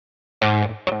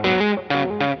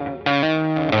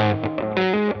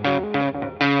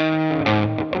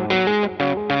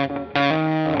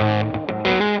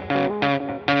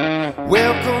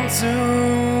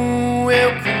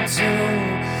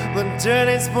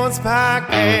Sports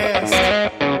Podcast.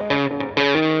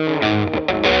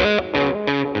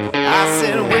 I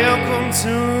said, welcome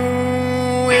to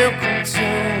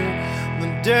the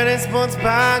Dirty Sports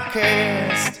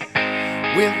Podcast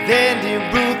with Andy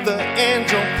Ruther and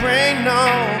Joe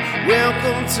Prano.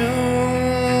 Welcome to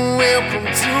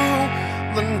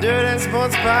the Dirty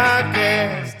Sports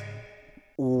Podcast.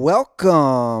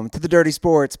 Welcome to the Dirty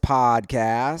Sports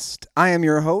Podcast. I am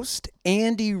your host,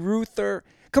 Andy Ruther,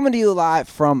 coming to you live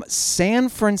from San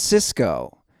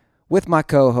Francisco with my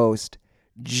co-host,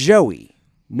 Joey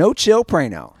No Chill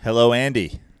Prano. Hello,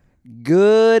 Andy.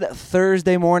 Good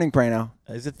Thursday morning,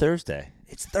 Is it Thursday?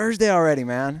 It's Thursday already,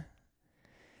 man.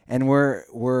 And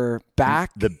we're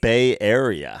back The Bay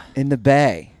Area. in the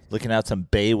Bay. Looking out some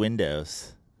bay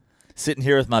windows. Sitting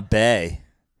here with my bay.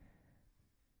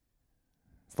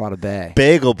 It's a lot of Bay.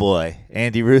 Bagel boy,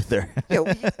 Andy Ruther. Yo,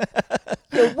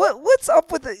 what's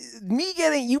up with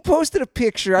you posted a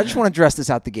picture. I just want to address this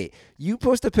out the gate. You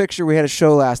posted a picture. We had a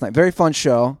show last night. Very fun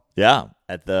show. Yeah,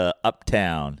 at the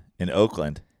Uptown in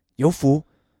Oakland. Yo, fool.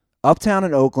 Uptown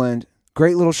in Oakland.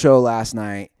 Great little show last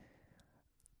night.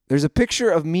 There's a picture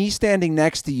of me standing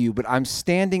next to you, but I'm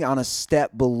standing on a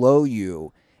step below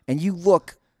you, and you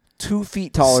look 2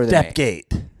 feet taller than me. Step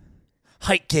gate.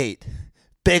 Height gate.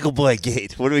 Bagel boy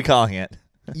gate. What are we calling it?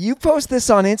 You post this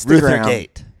on Instagram. Ruther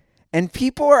gate. And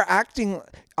people are acting,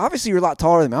 obviously you're a lot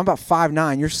taller than me. I'm about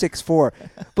 5'9", you're 6'4".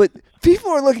 But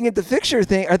people are looking at the picture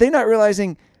thing. Are they not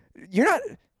realizing you're not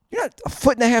a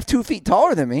foot and a half, 2 feet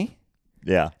taller than me?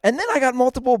 Yeah. And then I got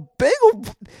multiple bagel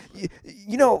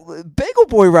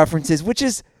boy references, which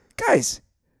is, guys,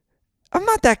 I'm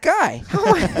not that guy. How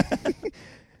am I?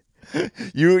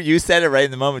 You said it right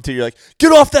in the moment, too. You're like,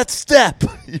 get off that step.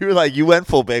 You were like, you went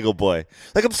full bagel boy.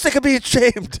 Like, I'm sick of being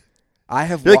shamed.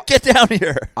 You're like, get down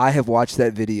here. I have watched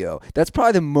that video. That's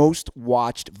probably the most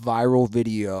watched viral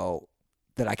video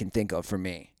that I can think of for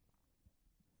me.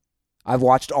 I've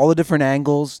watched all the different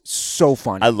angles. So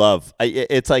funny.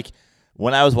 It's like,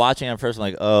 when I was watching it first, I'm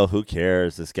like, oh, who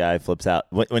cares? This guy flips out.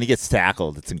 When he gets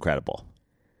tackled, it's incredible.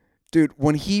 Dude,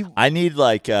 when he... I need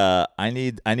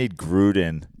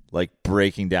Gruden, like,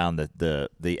 breaking down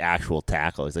the actual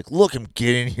tackle. He's like, look him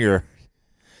get in here.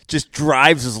 Just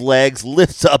drives his legs,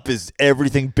 lifts up his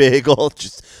everything bagel,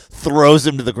 just throws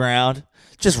him to the ground.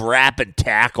 Just rapid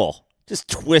tackle. Just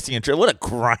twisting and what a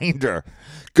grinder.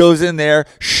 Goes in there,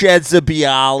 sheds the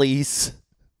Bialys,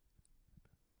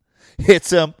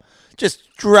 hits him, just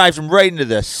drives him right into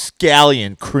the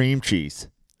scallion cream cheese.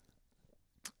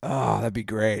 Oh, that'd be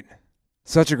great.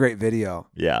 Such a great video.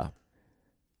 Yeah.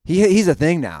 He's a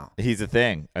thing now. He's a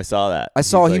thing. I saw that. I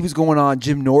saw he was going on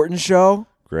Jim Norton's show.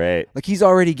 Great. Like, he's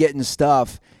already getting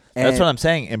stuff. And That's what I'm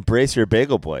saying. Embrace your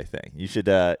bagel boy thing. You should,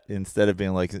 instead of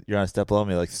being like, you're on a step below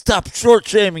me, like, stop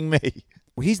short-shaming me.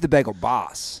 Well, he's the bagel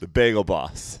boss. The bagel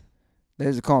boss.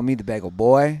 They're calling me the bagel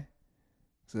boy.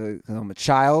 So, 'cause I'm a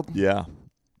child. Yeah.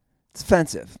 It's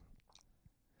offensive.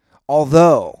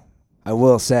 Although, I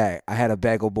will say, I had a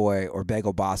bagel boy or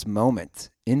bagel boss moment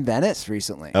in Venice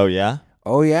recently. Oh, yeah?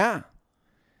 Oh, yeah.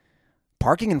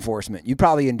 Parking enforcement. You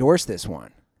probably endorsed this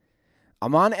one.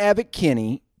 I'm on Abbott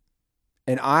Kinney,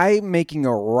 and I'm making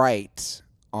a right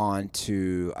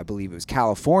onto, I believe it was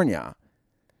California.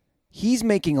 He's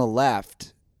making a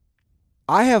left.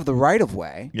 I have the right of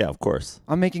way. Yeah, of course.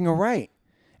 I'm making a right.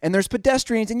 And there's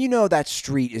pedestrians, and you know that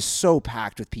street is so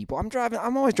packed with people. I'm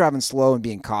always driving slow and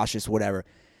being cautious, whatever.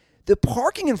 The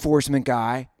parking enforcement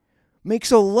guy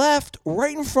makes a left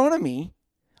right in front of me,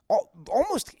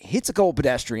 almost hits a couple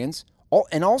pedestrians,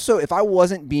 and also, if I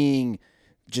wasn't being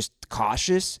just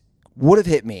cautious, would have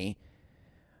hit me.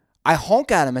 I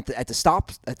honk at him at the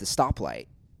stoplight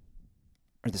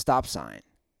or the stop sign.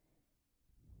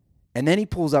 And then he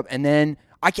pulls up, and then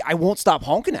I won't stop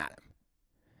honking at him.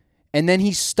 And then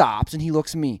he stops, and he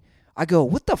looks at me. I go,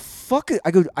 what the fuck?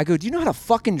 I go, do you know how to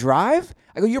fucking drive?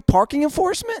 I go, you're parking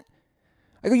enforcement?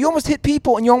 I go, you almost hit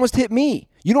people, and you almost hit me.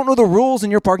 You don't know the rules,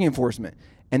 and you're parking enforcement.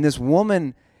 And this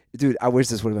woman, dude, I wish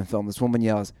this would have been filmed. This woman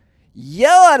yells,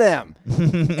 yell at him.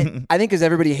 I think because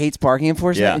everybody hates parking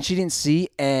enforcement, and she didn't see.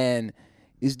 And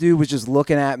this dude was just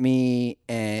looking at me,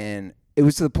 and it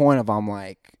was to the point of I'm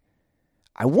like,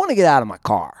 I want to get out of my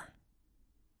car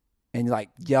and like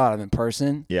yell at him in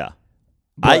person. Yeah.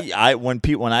 But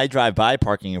When I drive by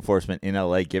parking enforcement in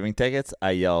LA giving tickets,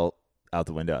 I yell out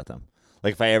the window at them.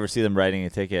 Like, if I ever see them writing a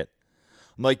ticket,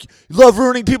 I'm like, you love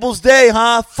ruining people's day,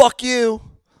 huh? Fuck you.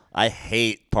 I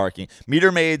hate parking.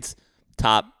 Meter maids,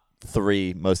 top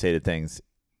 3 most hated things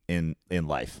in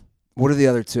life. What are the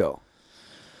other two?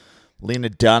 Lena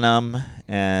Dunham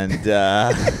and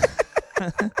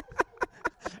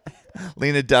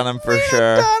Lena Dunham for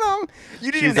sure. Dunham.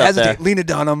 You didn't She's even up hesitate. there. Lena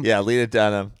Dunham. Yeah, Lena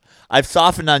Dunham. I've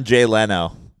softened on Jay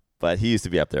Leno, but he used to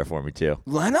be up there for me too.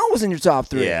 Leno was in your top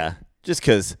 3. Yeah, just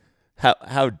because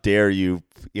how dare you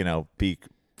be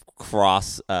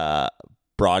cross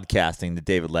broadcasting to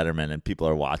David Letterman and people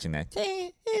are watching that.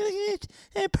 Hey,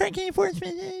 parking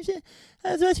enforcement.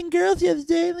 I was watching Girls the other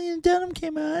day. Lena Dunham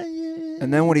came on.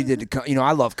 And then what he did to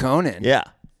I love Conan. Yeah,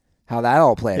 How that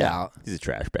all played yeah. out. He's a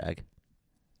trash bag.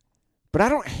 But I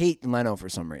don't hate Leno for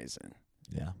some reason.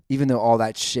 Yeah, Even though all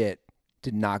that shit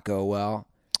did not go well.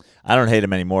 I don't hate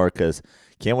him anymore because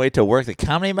can't wait to work the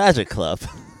Comedy Magic Club.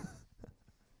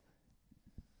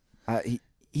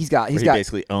 He's got he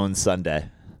basically owns Sunday.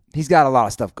 he's got a lot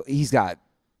of stuff. Doesn't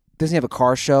he have a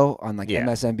car show on Yeah.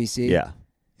 MSNBC? Yeah,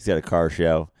 he's got a car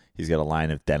show. He's got a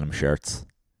line of denim shirts.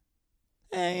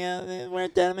 Hey, wear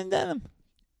denim and denim.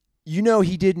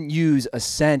 He didn't use a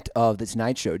cent of the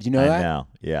Tonight Show. Do you know that? I know.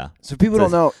 Yeah. So people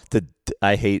don't know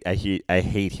I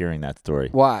hate hearing that story.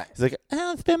 why. He's like, I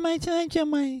don't spend my Tonight Show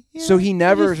money. So he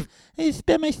never, I just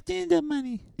spend my stand-up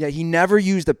money. he never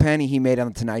used a penny he made on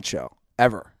the Tonight Show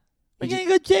ever. We're gonna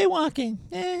go jaywalking.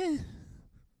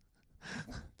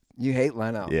 You hate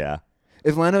Leno. Yeah.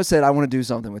 If Leno said, "I want to do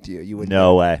something with you," you would.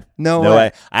 No way. No way.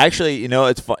 way. I actually,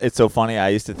 it's so funny. I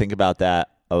used to think about that.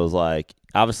 I was like,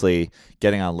 obviously,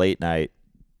 getting on late night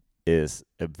is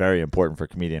very important for a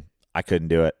comedian. I couldn't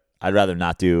do it. I'd rather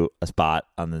not do a spot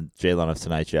on the Jay Leno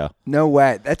Tonight Show. No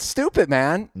way. That's stupid,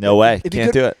 man. No way. If you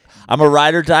Can't do it. I'm a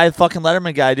ride or die fucking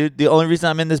Letterman guy, dude. The only reason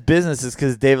I'm in this business is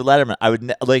because David Letterman.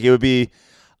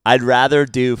 I'd rather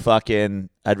do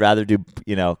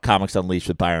Comics Unleashed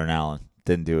with Byron Allen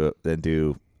than do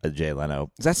a Jay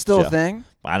Leno. Is that still show. a thing?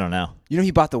 I don't know.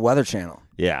 He bought the Weather Channel.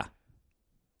 Yeah.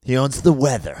 He owns the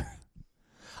weather.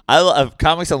 I love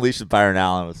Comics Unleashed with Byron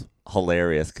Allen was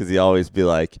hilarious because he always be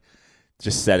like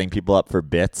just setting people up for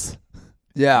bits.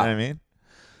 Yeah. You know what I mean?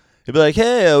 He'd be like,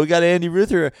 hey, we got Andy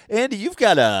Ruther. Andy, you've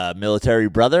got a military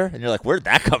brother. And you're like, where'd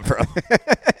that come from?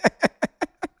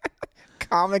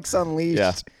 Comics Unleashed.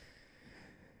 Yeah.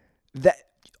 That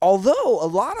although a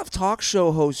lot of talk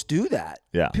show hosts do that.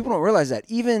 Yeah. People don't realize that.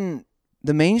 Even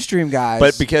the mainstream guys.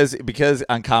 But because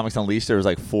on Comics Unleashed there was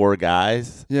like 4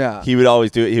 guys. Yeah. He would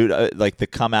always do it. He would like the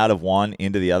come out of one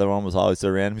into the other one was always so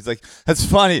random. He's like, that's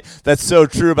funny. That's so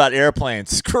true about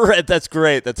airplanes. Great. That's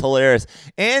great. That's hilarious.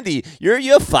 Andy,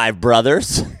 you have 5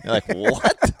 brothers. You're like,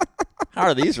 what? How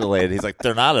are these related? He's like,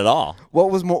 they're not at all.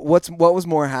 What was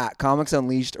more hack? Comics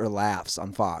Unleashed or Laughs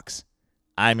on Fox?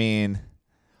 I mean,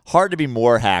 hard to be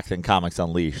more hacked than Comics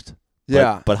Unleashed.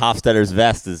 Yeah. But Hofstadter's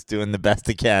vest is doing the best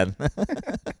it can.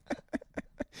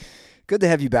 Good to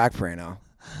have you back, Prano.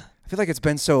 I feel like it's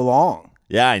been so long.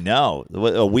 Yeah, I know.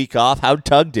 A week off. How'd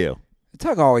Tug do?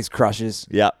 Tug always crushes.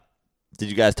 Yep. Did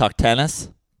you guys talk tennis?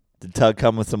 Did Tug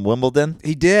come with some Wimbledon?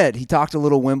 He did. He talked a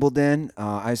little Wimbledon.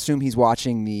 I assume he's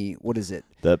watching what is it?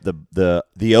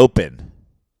 The Open.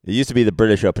 It used to be the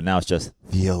British Open. Now it's just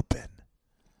the Open.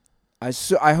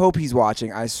 I hope he's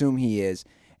watching. I assume he is.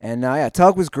 And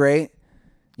Tug was great.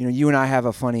 You and I have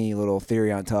a funny little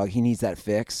theory on Tug. He needs that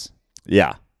fix.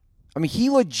 Yeah. I mean, he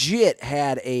legit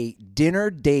had a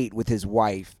dinner date with his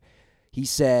wife. He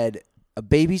said a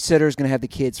babysitter is going to have the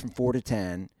kids from 4 to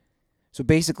 10. So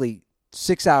basically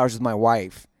 6 hours with my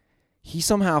wife. He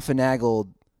somehow finagled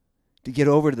to get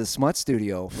over to the Smut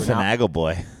Studio for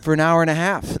for an hour and a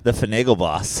half. The Finagle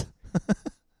Boss.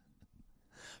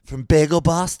 From Bagel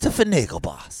Boss to Finagle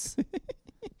Boss.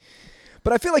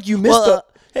 But I feel like you missed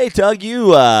hey, Tug, you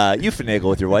finagle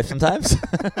with your wife sometimes?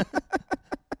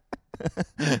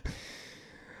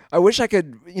 I wish I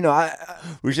could,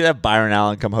 We should have Byron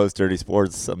Allen come host Dirty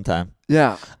Sports sometime.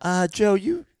 Yeah. Joe,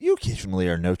 you occasionally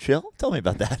are no chill. Tell me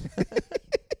about that.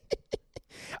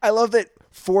 I love that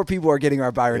 4 people are getting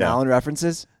our Byron Allen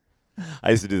references.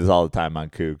 I used to do this all the time on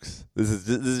Kooks. This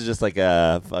is just like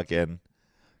a fucking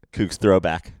Kooks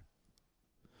throwback.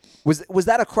 Was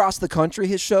that across the country,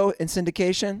 his show in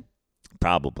syndication?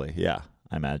 Probably, yeah,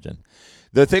 I imagine.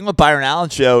 The thing with Byron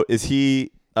Allen's show is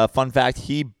fun fact,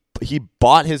 he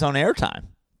bought his own airtime.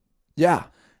 Yeah.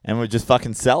 And would just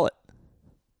fucking sell it.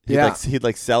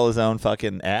 He'd sell his own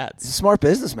fucking ads. He's a smart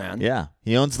businessman. Yeah.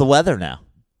 He owns the weather now.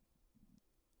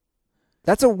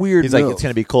 That's a weird He's move. like, it's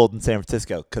going to be cold in San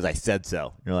Francisco because I said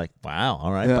so. You're like, wow,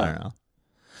 all right, Byron Allen.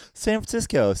 San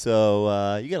Francisco,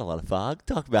 so you got a lot of fog.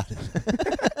 Talk about it.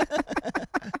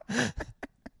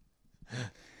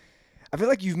 I feel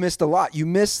like you've missed a lot. You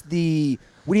missed we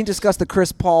didn't discuss the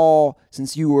Chris Paul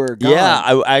since you were gone.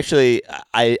 Yeah,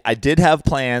 I did have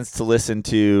plans to listen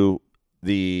to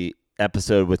the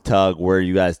episode with Tug where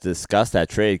you guys discussed that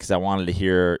trade because I wanted to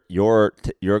hear your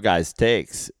guys'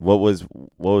 takes. What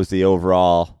was the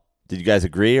overall? Did you guys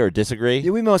agree or disagree?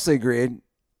 Yeah, we mostly agreed.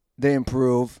 They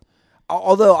improve.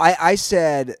 Although I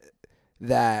said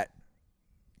that,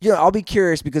 I'll be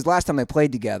curious because last time they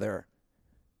played together,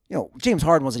 James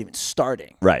Harden wasn't even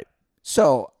starting. Right.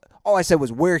 So all I said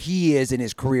was where he is in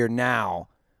his career now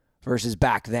versus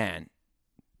back then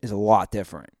is a lot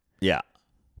different. Yeah.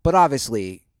 But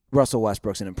obviously, Russell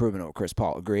Westbrook's an improvement over Chris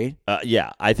Paul. Agreed?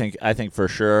 Yeah, I think for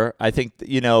sure. I think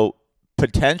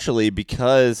potentially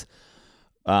because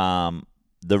the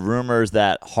rumors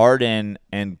that Harden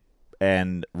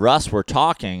and Russ were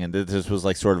talking, and this was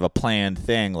like sort of a planned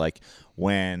thing, like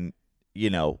when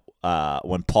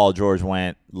Paul George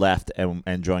left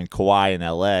and joined Kawhi in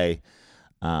LA,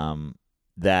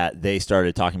 that they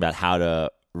started talking about how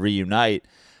to reunite.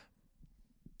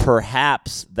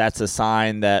 Perhaps that's a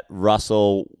sign that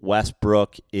Russell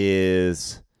Westbrook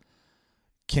is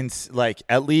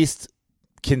at least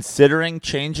considering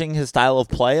changing his style of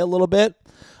play a little bit.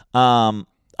 I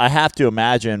have to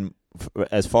imagine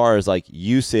as far as like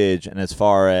usage and as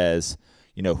far as,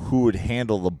 who would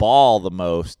handle the ball the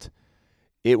most,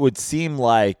 it would seem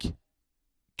like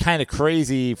kind of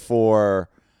crazy for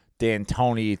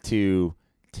D'Antoni to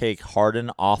take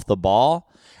Harden off the ball.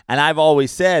 And I've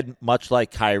always said, much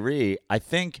like Kyrie, I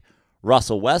think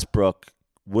Russell Westbrook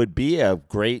would be a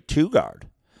great two-guard.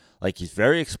 Like, he's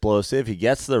very explosive. He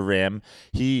gets to the rim.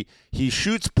 He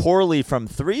shoots poorly from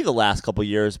three the last couple of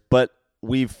years, but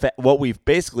what we've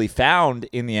basically found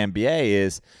in the NBA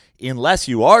is unless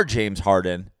you are James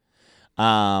Harden,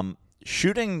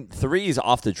 shooting threes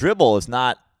off the dribble is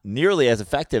not nearly as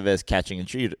effective as catching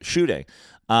and shooting.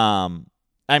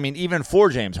 I mean, even for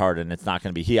James Harden, it's not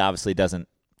going to be. He obviously doesn't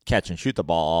catch and shoot the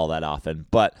ball all that often.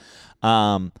 But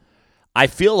I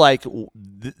feel like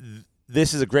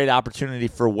this is a great opportunity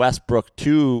for Westbrook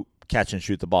to catch and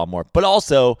shoot the ball more. But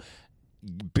also,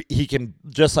 he can,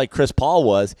 just like Chris Paul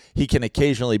was, he can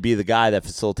occasionally be the guy that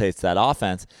facilitates that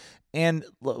offense. And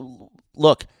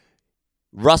look,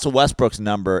 Russell Westbrook's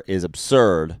number is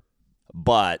absurd,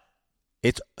 but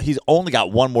he's only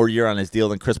got one more year on his deal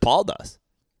than Chris Paul does.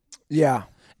 Yeah.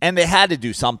 And they had to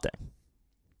do something.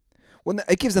 Well,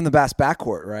 it gives them the best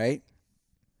backcourt, right?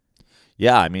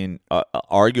 Yeah, I mean,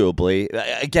 arguably.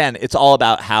 Again, it's all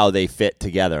about how they fit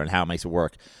together and how it makes it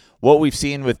work. What we've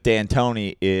seen with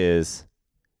D'Antoni is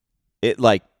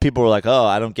people were like, oh,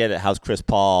 I don't get it. How's Chris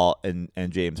Paul and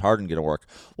James Harden going to work?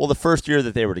 Well, the first year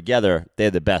that they were together, they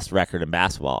had the best record in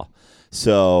basketball.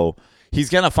 So he's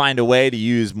going to find a way to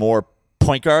use more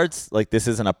point guards. Like, this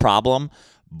isn't a problem.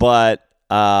 But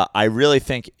I really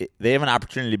think they have an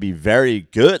opportunity to be very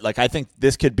good. Like, I think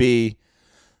this could be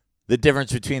the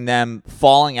difference between them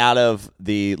falling out of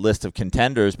the list of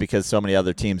contenders because so many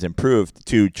other teams improved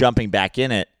to jumping back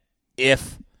in it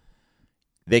if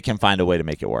they can find a way to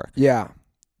make it work. Yeah.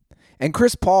 And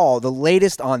Chris Paul, the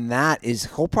latest on that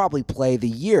is he'll probably play the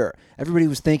year. Everybody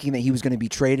was thinking that he was going to be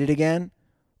traded again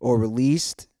or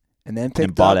released and then picked up.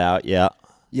 And bought out, yeah.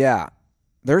 Yeah.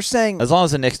 They're saying, as long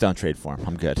as the Knicks don't trade for him,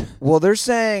 I'm good. Well, they're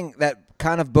saying that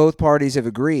kind of both parties have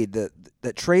agreed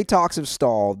that trade talks have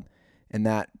stalled and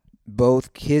that both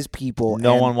his people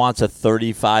No one wants a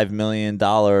 $35 million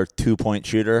 2-point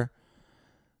shooter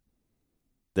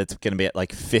that's going to be at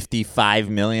like $55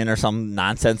 million or some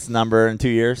nonsense number in 2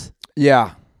 years.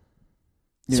 Yeah.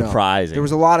 Surprising. There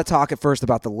was a lot of talk at first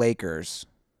about the Lakers.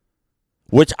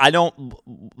 Which I don't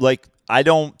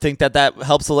think that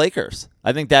helps the Lakers.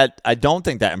 I don't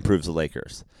think that improves the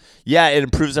Lakers. Yeah, it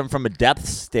improves them from a depth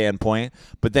standpoint,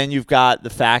 but then you've got the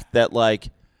fact that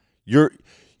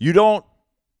you don't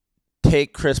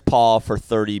take Chris Paul for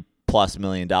 $30+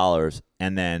 million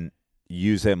and then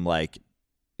use him like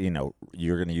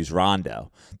you're going to use Rondo.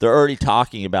 They're already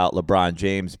talking about LeBron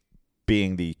James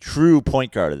being the true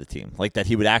point guard of the team, like that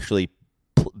he would actually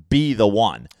be the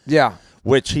one. Yeah.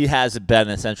 Which he has been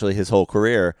essentially his whole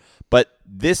career. But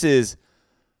that's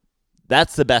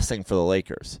the best thing for the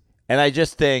Lakers. And I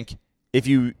just think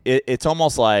it's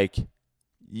almost like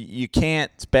you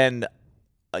can't buy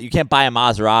a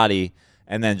Maserati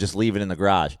and then just leave it in the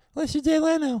garage. Unless you're Jay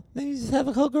Leno. Then you just have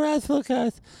a whole garage full of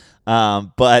cars.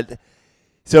 But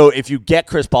so if you get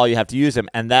Chris Paul, you have to use him.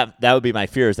 And that would be my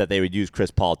fear, is that they would use Chris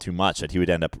Paul too much, that he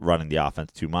would end up running the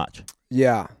offense too much.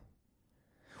 Yeah.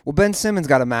 Well, Ben Simmons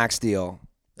got a max deal.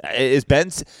 Is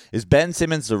Ben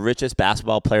Simmons the richest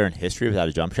basketball player in history without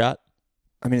a jump shot?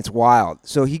 I mean, it's wild.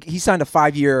 So he signed a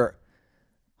 5-year,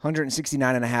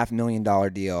 $169.5 million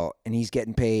deal, and he's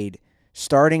getting paid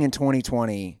starting in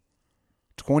 2020,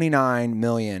 $29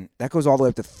 million. That goes all the way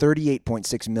up to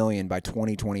 $38.6 million by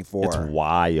 2024. It's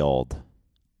wild.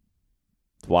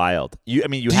 It's wild. You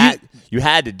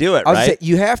had to do it, I was right? saying,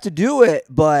 you have to do it,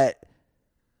 but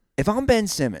if I'm Ben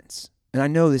Simmons, and I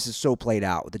know this is so played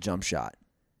out with the jump shot,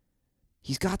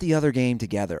 he's got the other game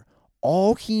together.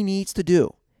 All he needs to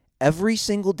do every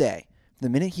single day, the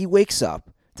minute he wakes up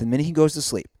to the minute he goes to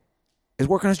sleep, is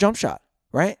work on his jump shot,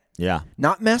 right? Yeah.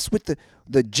 Not mess with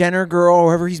the Jenner girl or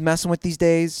whoever he's messing with these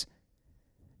days.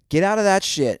 Get out of that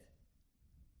shit.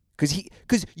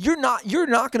 Because you're not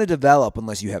going to develop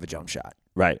unless you have a jump shot.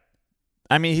 Right.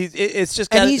 I mean, it's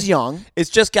just and he's young. It's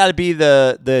just got to be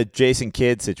the Jason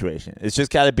Kidd situation. It's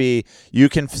just got to be you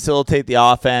can facilitate the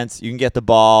offense, you can get the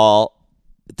ball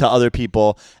to other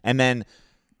people, and then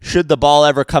should the ball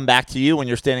ever come back to you when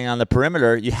you're standing on the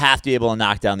perimeter, you have to be able to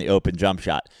knock down the open jump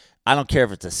shot. I don't care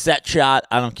if it's a set shot.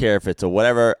 I don't care if it's a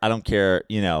whatever. I don't care,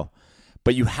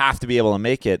 but you have to be able to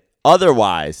make it.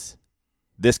 Otherwise,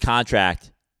 this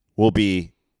contract will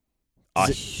be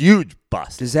a huge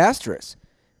bust. Disastrous.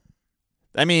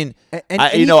 I mean,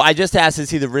 I just asked, is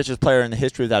he the richest player in the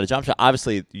history without a jump shot?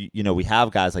 Obviously, we have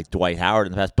guys like Dwight Howard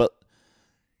in the past, but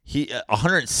he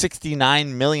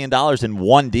 $169 million in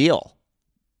one deal.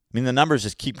 I mean, the numbers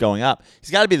just keep going up. He's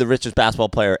got to be the richest basketball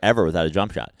player ever without a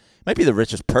jump shot. He might be the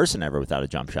richest person ever without a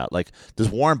jump shot. Like, does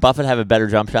Warren Buffett have a better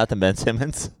jump shot than Ben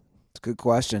Simmons? It's a good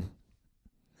question.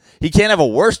 He can't have a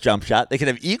worse jump shot. They can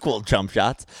have equal jump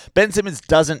shots. Ben Simmons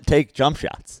doesn't take jump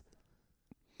shots.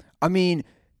 I mean,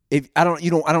 I don't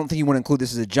think you want to include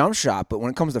this as a jump shot, but when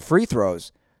it comes to free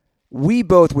throws, we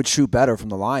both would shoot better from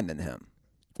the line than him.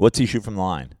 What's he shoot from the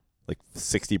line? Like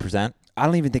 60%? I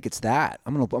don't even think it's that.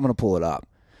 I'm gonna pull it up.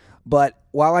 But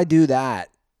while I do that,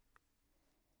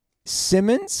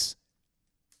 Simmons,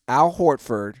 Al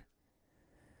Horford,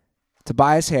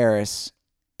 Tobias Harris,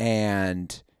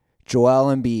 and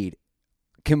Joel Embiid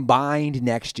combined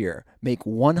next year make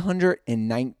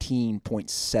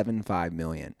 $119.75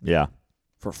 million. Yeah.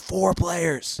 For 4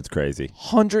 players. That's crazy.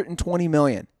 $120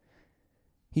 million.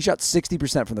 He shot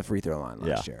 60% from the free throw line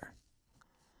last year.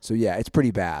 So, yeah, it's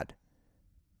pretty bad.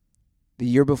 The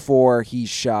year before, he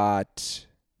shot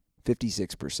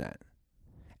 56%.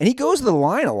 And he goes to the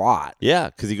line a lot.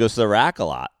 Yeah, because he goes to the rack a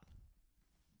lot.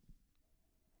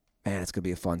 Man, it's going to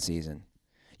be a fun season.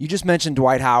 You just mentioned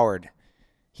Dwight Howard.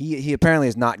 He apparently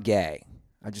is not gay.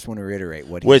 I just want to reiterate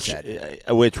what he said.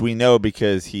 Which we know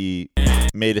because he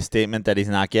made a statement that he's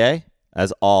not gay,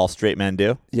 as all straight men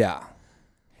do. Yeah.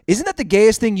 Isn't that the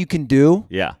gayest thing you can do?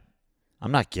 Yeah.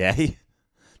 I'm not gay.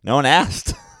 No one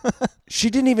asked. She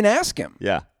didn't even ask him.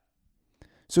 Yeah.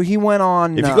 So he went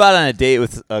on. If you go out on a date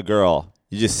with a girl,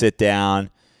 you just sit down,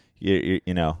 you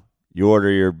order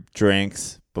your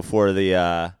drinks before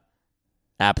the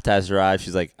appetizer arrives.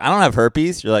 She's like, I don't have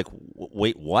herpes. You're like,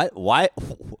 wait, what? Why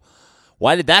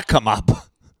did that come up?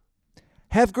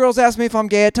 Have girls asked me if I'm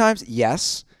gay at times?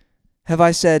 Yes. Have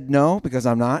I said no because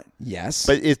I'm not? Yes.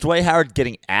 But is Dwight Howard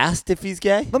getting asked if he's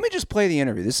gay? Let me just play the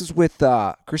interview. This is with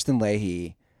Kristen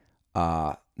Leahy.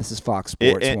 This is Fox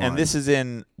Sports 1. And this is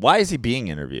in... Why is he being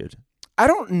interviewed? I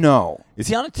don't know. Is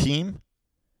he on a team?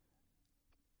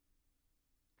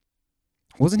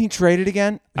 Wasn't he traded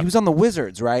again? He was on the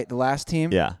Wizards, right? The last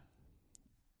team? Yeah.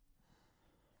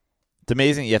 It's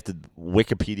amazing you have to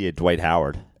Wikipedia Dwight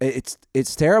Howard.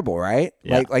 It's terrible, right?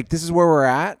 Yeah. Like this is where we're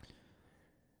at.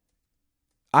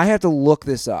 I have to look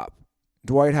this up.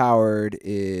 Dwight Howard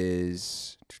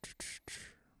is...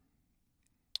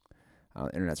 Oh,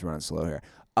 the internet's running slow here.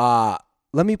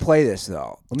 Let me play this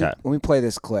though. Let me play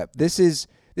this clip. This is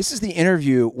the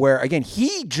interview where again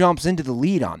he jumps into the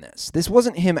lead on this. This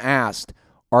wasn't him asked,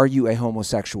 "Are you a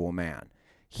homosexual man?"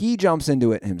 He jumps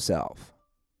into it himself.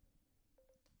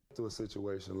 To a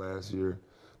situation last year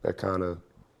that kind of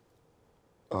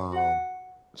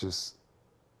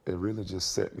it really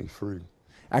just set me free.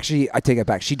 Actually, I take it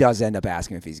back. She does end up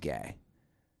asking if he's gay.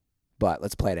 But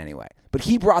let's play it anyway. But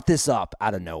he brought this up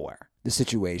out of nowhere. The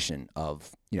situation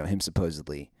of, him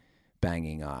supposedly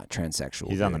banging transsexual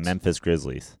He's on the dudes. Memphis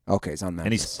Grizzlies. Okay, he's on Memphis.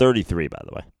 And he's 33, by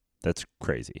the way. That's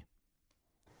crazy.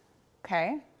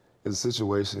 Okay. It's a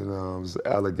situation, it was an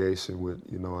allegation with,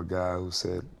 a guy who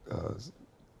said, it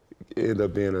ended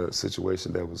up being a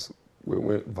situation that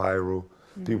went viral.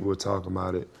 Mm-hmm. People were talking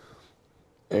about it.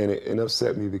 And it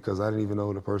upset me because I didn't even know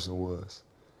who the person was.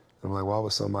 I'm like, why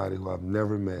would somebody who I've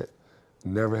never met,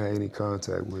 never had any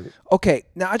contact with? Okay,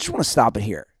 now I just want to stop it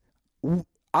here.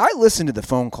 I listened to the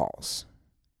phone calls.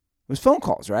 It was phone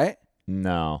calls, right?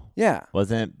 No. Yeah.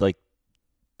 Wasn't it like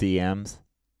DMs?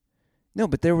 No,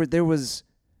 but there was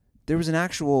an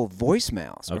actual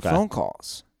voicemails or phone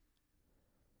calls.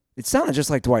 It sounded just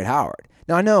like Dwight Howard.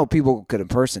 Now, I know people could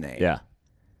impersonate. Yeah.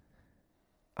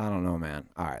 I don't know, man.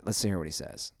 All right, let's hear what he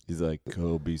says. He's like,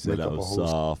 Kobe said Make I up a was whole-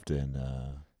 soft, and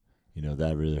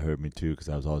that really hurt me too because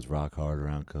I was always rock hard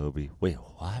around Kobe. Wait,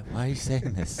 why? Why are you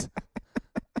saying this?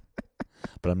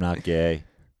 But I'm not gay.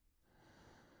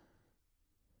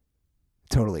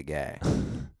 Totally gay.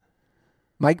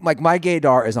 My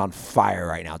gaydar is on fire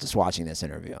right now just watching this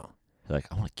interview. Like,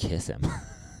 I want to kiss him.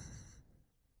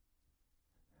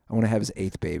 I want to have his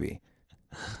 8th baby.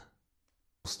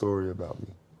 Story about me.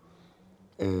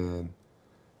 And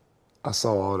I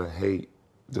saw all the hate,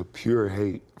 the pure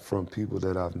hate from people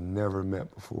that I've never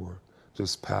met before,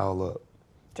 just pile up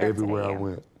Directed everywhere at I you.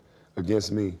 went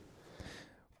against me.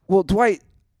 Well, Dwight,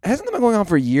 hasn't that been going on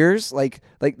for years? Like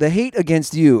the hate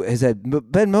against you has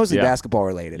been mostly Yeah. basketball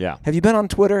related. Yeah. Have you been on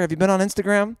Twitter? Have you been on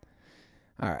Instagram?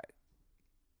 All right.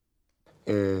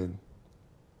 And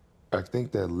I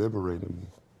think that liberated me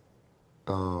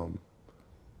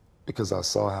because I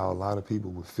saw how a lot of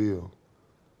people would feel,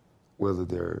 whether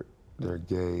they're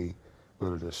gay,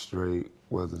 whether they're straight,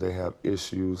 whether they have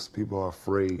issues. People are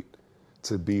afraid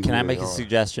to be Can who I they make a are.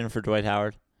 suggestion for Dwight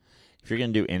Howard? If you're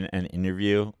going to do an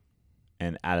interview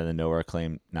and out of the nowhere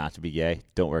claim not to be gay,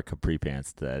 don't wear capri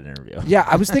pants to that interview. Yeah,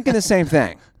 I was thinking the same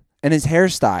thing. And his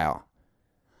hairstyle.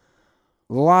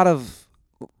 A lot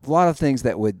of things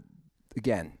that would,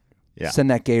 again, Yeah. send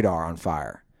that gaydar on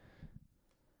fire.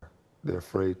 They're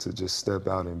afraid to just step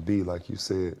out and be, like you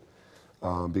said,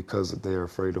 because they're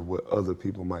afraid of what other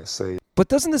people might say. But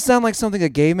doesn't this sound like something a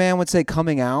gay man would say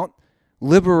coming out?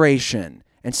 Liberation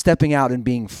and stepping out and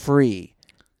being free.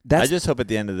 I just hope at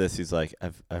the end of this he's like,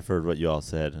 I've heard what you all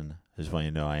said, and I just want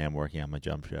you to know I am working on my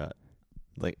jump shot.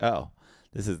 Like, oh,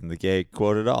 this isn't the gay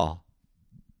quote at all.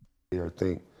 Or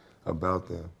think about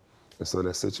them. And so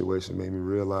that situation made me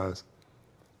realize,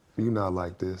 you're not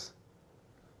like this,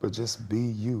 but just be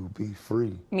you, be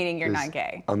free. Meaning you're It's- not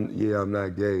gay. I'm not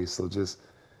gay, so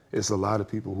it's a lot of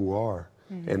people who are,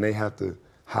 and they have to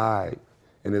hide.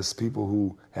 And it's people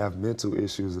who have mental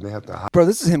issues, and they have to hide. Bro,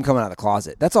 this is him coming out of the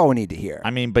closet. That's all we need to hear. I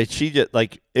mean, but she just,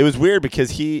 like, it was weird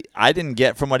because I didn't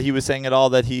get from what he was saying at all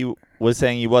that he was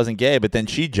saying he wasn't gay, but then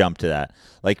she jumped to that.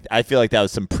 Like, I feel like that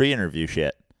was some pre-interview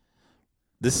shit.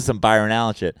 This is some Byron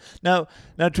Allen shit. Now,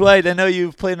 Dwight, I know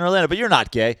you've played in Orlando, but you're not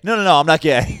gay. No, I'm not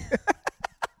gay.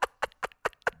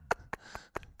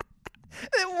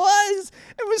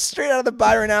 It was straight out of the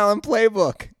Byron Allen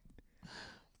playbook.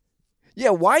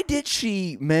 Yeah, why did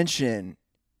she mention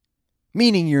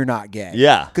meaning you're not gay?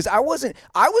 Yeah. Because I was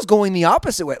going the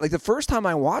opposite way. Like the first time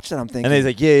I watched it, I'm thinking. And he's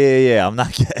like, yeah, I'm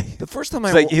not gay. the first time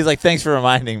He's like, thanks for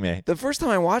reminding me. the first time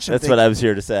I watched it, That's what I was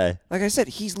here to say. like I said,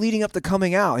 he's leading up to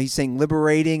coming out. He's saying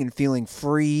liberating and feeling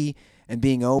free and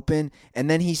being open. And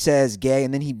then he says gay,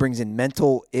 and then he brings in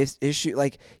mental issue.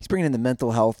 Like he's bringing in the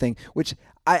mental health thing, which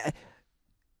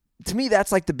to me, that's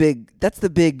the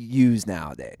big use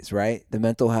nowadays, right? The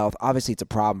mental health. Obviously, it's a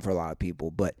problem for a lot of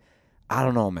people, but I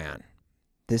don't know, man.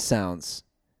 This sounds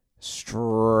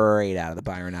straight out of the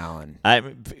Byron Allen.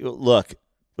 Look,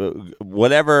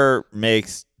 whatever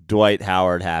makes Dwight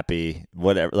Howard happy,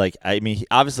 whatever. Like, I mean,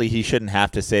 obviously he shouldn't have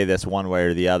to say this one way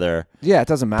or the other, Yeah, it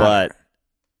doesn't matter. but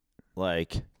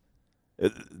like,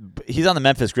 he's on the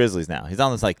Memphis Grizzlies now. He's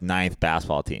on this like 9th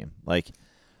basketball team. Like,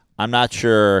 I'm not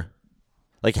sure.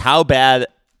 Like, how bad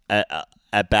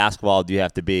at basketball do you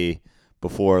have to be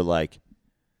before like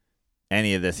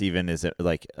any of this even is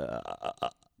like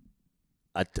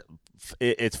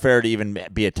it's fair to even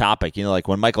be a topic? You know, like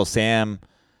when Michael Sam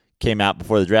came out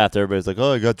before the draft, everybody's like,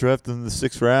 "Oh, he got drafted in the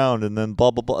 6th round," and then blah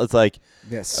blah blah. It's like,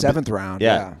 yeah, 7th round.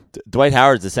 yeah, Dwight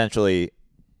Howard's essentially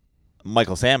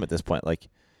Michael Sam at this point. Like,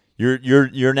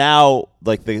 you're now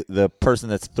like the person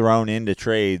that's thrown into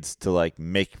trades to like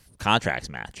make contracts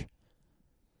match.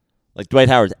 Like, Dwight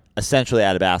Howard's essentially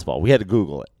out of basketball. We had to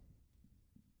Google it.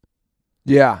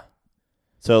 Yeah.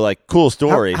 So, like, cool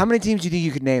story. How many teams do you think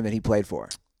you could name that he played for?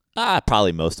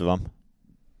 Probably most of them.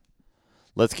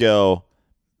 Let's go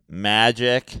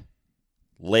Magic,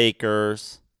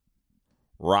 Lakers,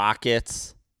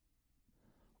 Rockets,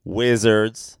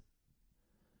 Wizards,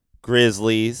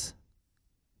 Grizzlies.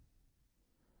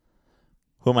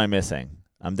 Who am I missing?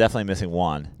 I'm definitely missing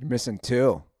one. You're missing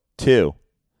 2. 2.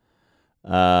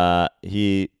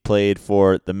 He played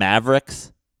for the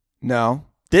Mavericks. No.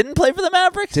 Didn't play for the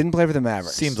Mavericks? Didn't play for the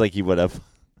Mavericks. Seems like he would have.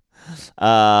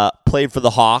 Played for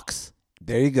the Hawks.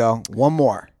 There you go. One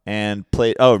more. And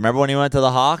played. Oh, remember when he went to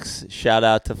the Hawks? Shout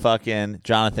out to fucking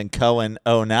Jonathan Cohen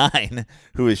 09,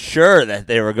 who was sure that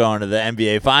they were going to the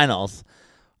NBA Finals.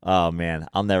 Oh, man.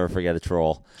 I'll never forget a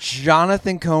troll.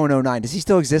 Jonathan Cohen 09. Does he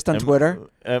still exist on Twitter?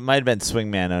 It might have been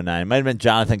Swingman 09. It might have been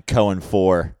Jonathan Cohen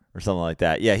 4. or something like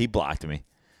that. Yeah, he blocked me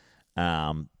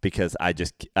because I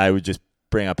would just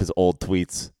bring up his old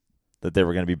tweets that they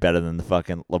were going to be better than the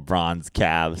fucking LeBron's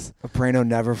Cavs. Prano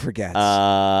never forgets.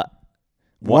 One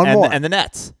more. And the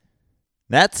Nets.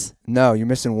 Nets? No, you're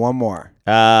missing one more.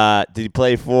 Did he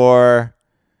play for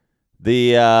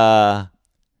the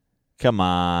come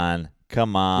on. You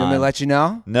want me to let you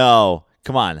know? No.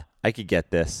 Come on. I could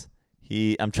get this.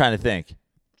 I'm trying to think.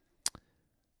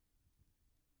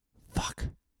 Fuck.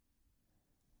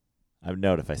 I would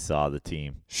know it if I saw the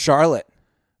team. Charlotte.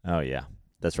 Oh yeah.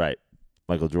 That's right.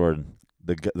 Michael Jordan,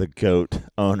 the GOAT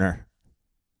owner.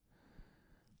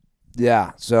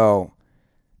 Yeah, so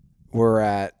we're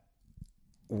at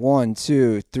 1,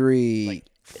 2, 3,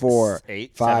 4,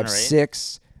 8, 5, 7 or 8?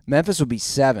 6. Memphis will be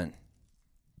 7.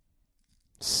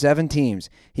 7 teams.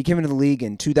 He came into the league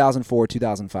in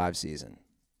 2004-2005 season.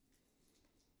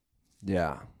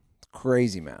 Yeah,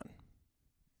 crazy, man.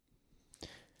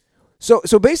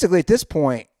 So basically, at this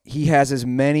point, he has as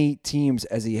many teams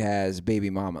as he has baby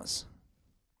mamas.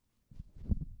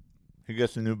 He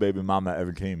gets a new baby mama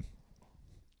every team.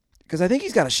 Because I think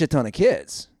he's got a shit ton of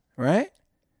kids, right?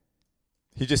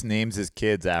 He just names his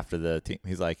kids after the team.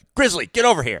 He's like, Grizzly, get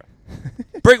over here.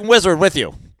 Bring Wizard with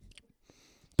you.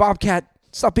 Bobcat,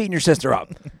 stop beating your sister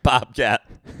up. Bobcat.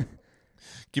 Can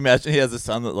you imagine he has a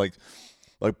son that like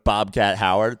Bobcat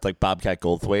Howard? It's like Bobcat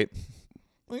Goldthwait.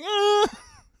 Like,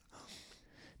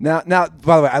 Now,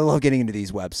 by the way, I love getting into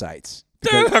these websites.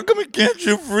 Dad, how come he can't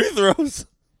shoot free throws?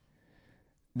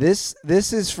 This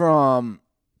is from,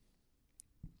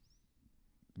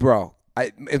 bro.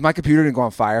 Is my computer gonna go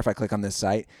on fire if I click on this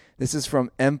site? This is from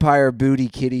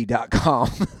EmpireBootyKitty.com.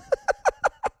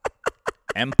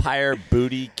 Empire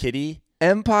Booty Kitty.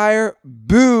 Empire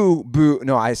Boo Boo.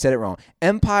 No, I said it wrong.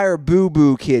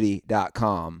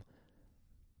 EmpireBooBooKitty.com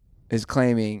is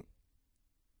claiming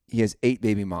he has 8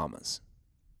 baby mamas.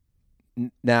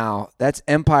 Now that's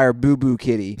Empire Boo Boo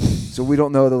Kitty, so we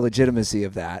don't know the legitimacy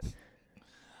of that.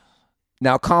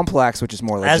 Now Complex, which is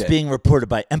more legit. As being reported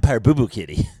by Empire Boo Boo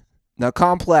Kitty. Now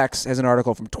Complex has an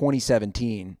article from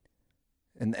 2017,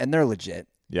 and they're legit.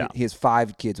 Yeah. He has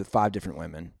 5 kids with 5 different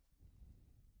women.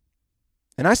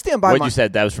 And I stand by What you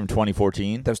said, that was from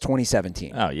 2014? That was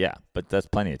 2017. Oh, yeah. But that's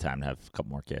plenty of time to have a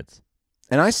couple more kids.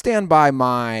 And I stand by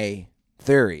my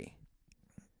theory.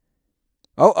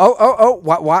 Why? Ow.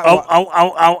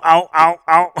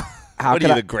 How What could are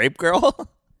you, I? the grape girl?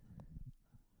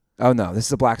 Oh, no. This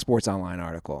is a Black Sports Online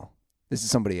article. This is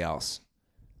somebody else.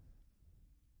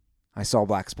 I saw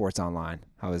Black Sports Online.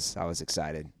 I was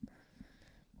excited.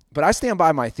 But I stand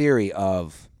by my theory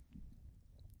of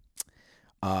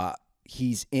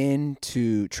he's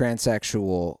into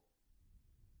transsexual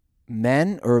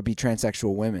men, or it would be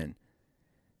transsexual women.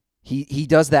 He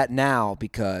does that now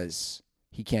because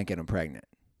he can't get them pregnant.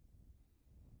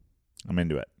 I'm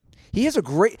into it. He has a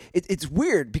great... It's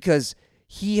weird because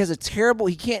he has a terrible...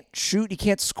 He can't shoot. He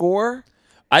can't score.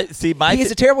 He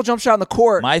has a terrible jump shot in the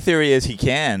court. My theory is he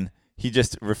can. He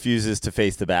just refuses to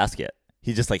face the basket.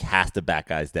 He just like has to back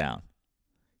guys down.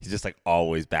 He's just like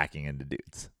always backing into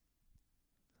dudes.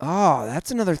 Oh,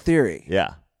 that's another theory.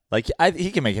 Yeah. Like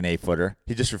he can make an 8-footer.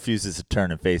 He just refuses to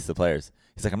turn and face the players.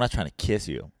 He's like, I'm not trying to kiss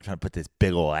you. I'm trying to put this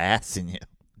big old ass in you.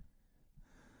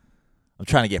 I'm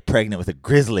trying to get pregnant with a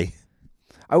grizzly.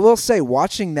 I will say,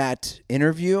 watching that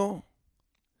interview,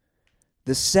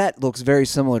 the set looks very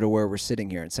similar to where we're sitting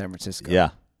here in San Francisco. Yeah.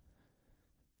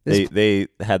 They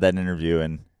had that interview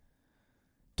in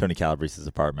Tony Calabrese's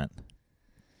apartment.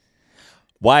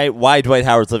 Why Dwight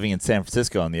Howard's living in San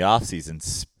Francisco in the offseason?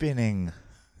 Spinning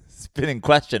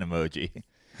question emoji.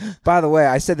 By the way,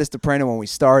 I said this to Prano when we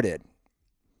started.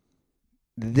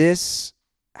 This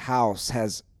house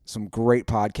has some great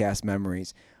podcast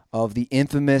memories of the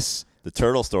infamous... The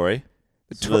turtle story.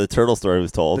 The turtle story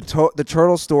was told. The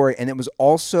turtle story, and it was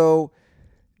also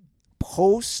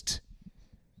post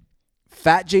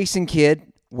Fat Jason Kidd,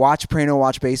 Watch Prano,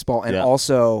 Watch Baseball, and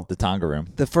also... The Tonga Room.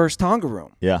 The first Tonga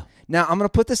Room. Yeah. Now, I'm going to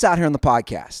put this out here on the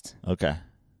podcast. Okay.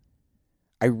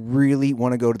 I really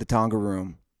want to go to the Tonga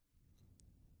Room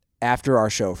after our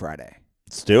show Friday.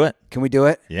 Let's do it. Can we do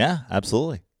it? Yeah,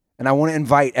 absolutely. And I want to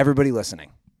invite everybody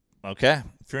listening. Okay.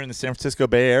 If you're in the San Francisco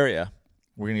Bay Area,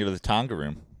 we're going to go to the Tonga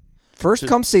Room. First,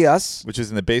 come see us. Which is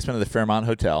in the basement of the Fairmont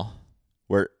Hotel,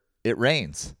 where it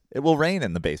rains. It will rain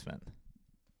in the basement.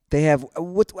 They have...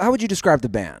 How would you describe the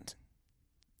band?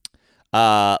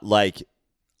 Like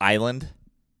Island.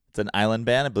 It's an island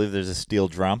band. I believe there's a steel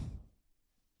drum.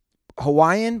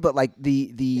 Hawaiian, but like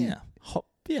the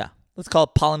Yeah. Let's call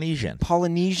it Polynesian.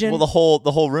 Polynesian. Well,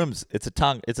 the whole room's it's a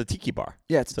tiki bar.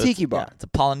 Yeah, it's a tiki bar. It's a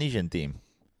Polynesian theme.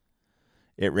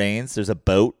 It rains. There's a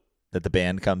boat that the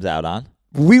band comes out on.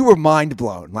 We were mind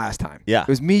blown last time. Yeah. It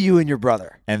was me, you, and your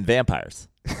brother. And vampires.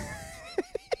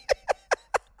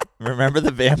 Remember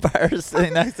the vampires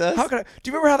sitting next to us? Do you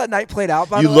remember how that night played out,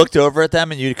 by You the way? looked over at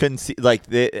them and you couldn't see,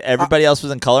 like, everybody else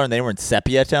was in color and they were in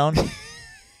sepia tone.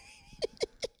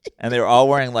 And they were all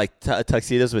wearing, like,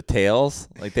 tuxedos with tails.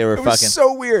 Like, they were It was fucking.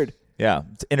 so weird. Yeah.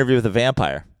 It's an interview with a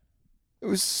vampire. It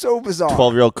was so bizarre.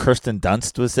 12-year-old Kirsten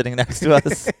Dunst was sitting next to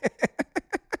us.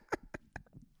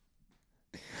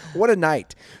 What a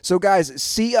night. So, guys,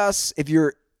 see us if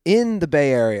you're in the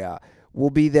Bay Area. We'll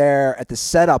be there at the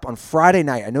setup on Friday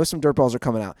night. I know some Dirtballs are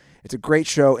coming out. It's a great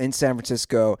show in San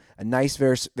Francisco, a nice,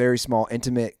 very, very small,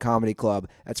 intimate comedy club.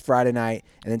 That's Friday night.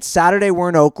 And then Saturday, we're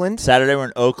in Oakland. Saturday we're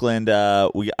in Oakland.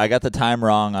 I got the time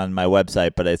wrong on my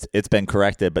website, but it's been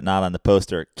corrected, but not on the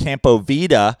poster. Campo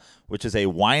Vita, which is a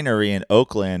winery in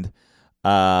Oakland,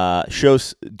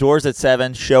 shows doors at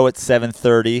 7, show at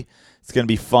 7:30. It's going to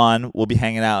be fun. We'll be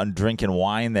hanging out and drinking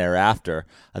wine thereafter.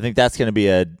 I think that's going to be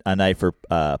a night for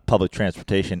public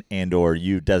transportation and or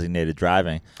you designated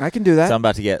driving. I can do that. So I'm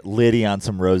about to get litty on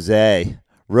some rosé.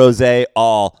 Rosé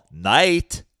all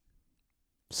night.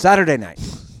 Saturday night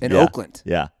in Yeah. Oakland.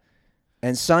 Yeah.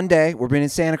 And Sunday, we're being in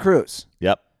Santa Cruz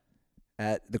Yep.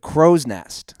 at the Crow's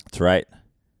Nest. That's right.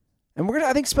 And we're going to,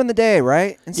 I think, spend the day,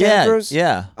 right? In Santa Cruz?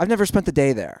 Yeah. I've never spent the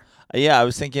day there. Yeah, I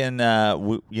was thinking, I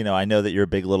know that you're a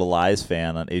big Little Lies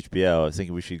fan on HBO. I was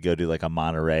thinking we should go do like a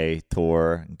Monterey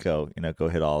tour and go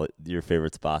hit all your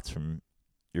favorite spots from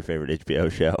your favorite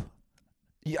HBO show.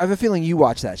 I have a feeling you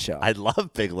watch that show. I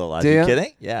love Big Little Lies. Do Are you ya?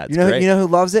 kidding? Yeah, it's you know, great. you know who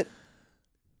loves it?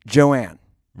 Joanne.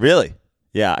 Really?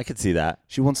 Yeah, I could see that.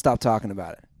 She won't stop talking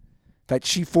about it. In fact,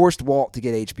 she forced Walt to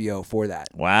get HBO for that.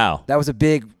 Wow. That was a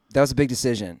big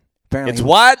decision. Apparently, It's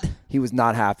what? he was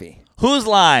not happy. Who's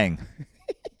lying?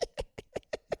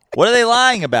 What are they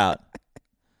lying about?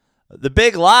 The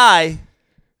Big Lie?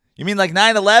 You mean like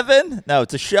 9/11? No,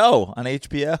 it's a show on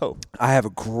HBO. I have a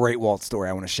great Walt story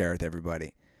I want to share with everybody.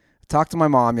 I talked to my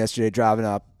mom yesterday driving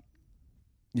up,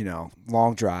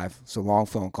 long drive, so long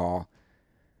phone call.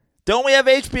 Don't we have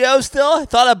HBO still? I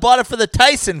thought I bought it for the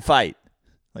Tyson fight.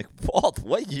 Like, Walt,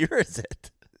 what year is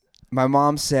it? My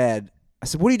mom said, I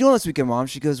said, what are you doing this weekend, Mom?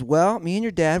 She goes, well, me and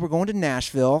your dad, we're going to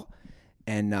Nashville.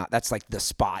 And that's like the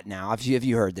spot now. Have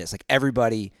you heard this? Like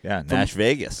everybody Yeah, Nash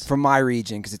Vegas. from my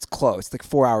region, because it's close. It's like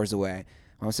 4 hours away.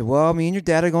 I said, well, me and your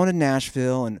dad are going to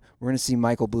Nashville, and we're going to see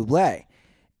Michael Bublé.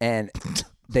 And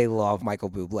they love Michael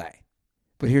Bublé.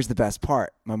 But here's the best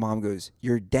part. My mom goes,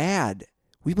 your dad,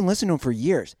 we've been listening to him for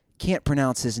years, can't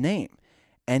pronounce his name.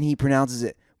 And he pronounces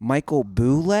it Michael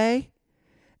Bublé.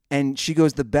 And she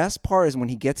goes, the best part is when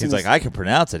he gets He's in like, I can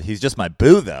pronounce it. He's just my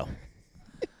boo, though.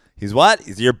 He's what?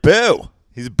 He's your boo.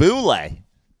 He's Boulay.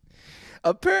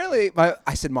 Apparently,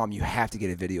 I said, Mom, you have to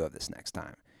get a video of this next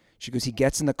time. She goes, he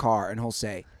gets in the car and he'll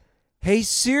say, hey,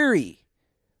 Siri,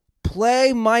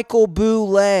 play Michael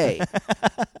Bublé.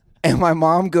 And my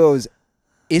mom goes,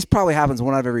 it probably happens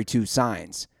one out of every two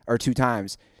times.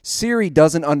 Siri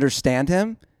doesn't understand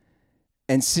him.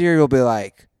 And Siri will be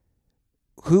like,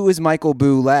 who is Michael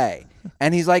Bublé?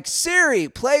 And he's like, Siri,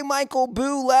 play Michael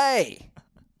Bublé.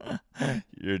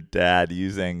 Your dad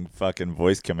using fucking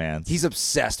voice commands. He's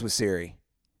obsessed with Siri.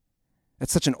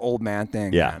 That's such an old man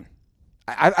thing, Yeah. man.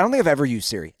 I don't think I've ever used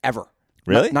Siri, ever.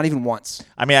 Really? Not even once.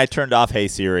 I mean, I turned off Hey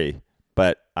Siri,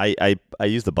 but I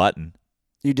use the button.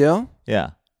 You do?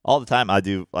 Yeah, all the time. I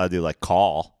do like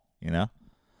call.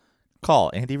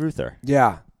 Call Andy Ruther.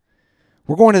 Yeah.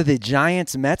 We're going to the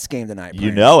Giants-Mets game tonight. You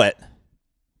Brandon. know it.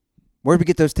 Where'd we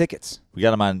get those tickets? We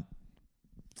got them on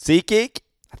SeatGeek.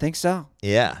 I think so.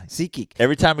 Yeah. SeatGeek.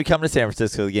 Every time we come to San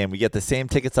Francisco the game, we get the same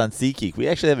tickets on SeatGeek. We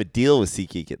actually have a deal with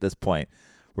SeatGeek at this point.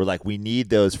 We're like, we need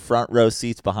those front row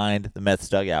seats behind the Mets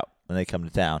dugout when they come to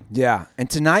town. Yeah. And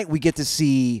tonight we get to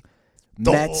see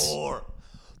Mets.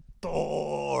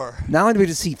 Thor. Not only do we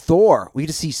get to see Thor, we get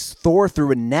to see Thor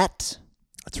through a net.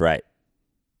 That's right.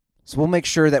 So we'll make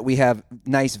sure that we have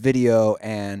nice video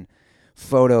and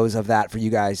photos of that for you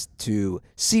guys to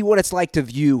see what it's like to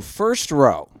view first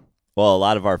row. Well, a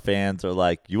lot of our fans are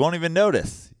like, you won't even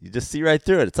notice. You just see right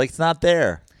through it. It's like it's not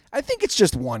there. I think it's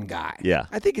just one guy. Yeah.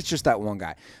 I think it's just that one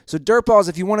guy. So Dirtballs,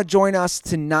 if you want to join us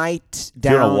tonight If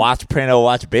you want down, to watch Prano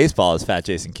watch baseball, as Fat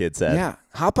Jason Kidd said. yeah,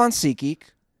 hop on SeatGeek,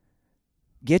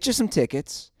 get you some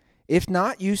tickets. If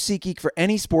not, use SeatGeek for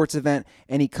any sports event,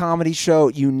 any comedy show,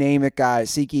 you name it,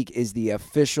 guys. SeatGeek is the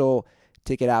official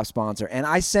ticket app sponsor. And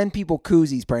I send people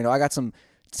koozies, Prano. I got some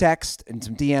text and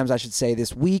some DMs, I should say,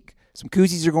 this week Some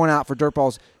koozies are going out for Dirt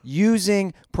Balls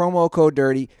using promo code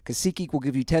DIRTY because SeatGeek will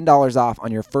give you $10 off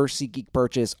on your first SeatGeek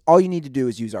purchase. All you need to do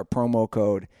is use our promo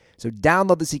code. So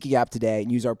download the SeatGeek app today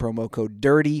and use our promo code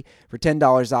DIRTY for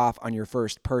 $10 off on your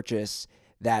first purchase.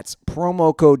 That's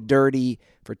promo code DIRTY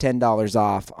for $10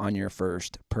 off on your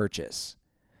first purchase.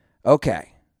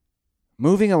 Okay,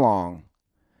 moving along.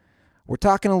 We're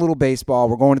talking a little baseball.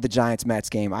 We're going to the Giants-Mets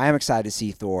game. I am excited to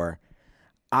see Thor.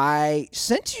 I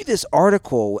sent you this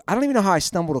article. I don't even know how I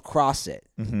stumbled across it.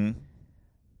 Mm-hmm.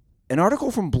 An article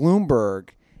from Bloomberg,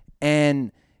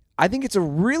 and I think it's a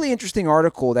really interesting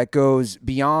article that goes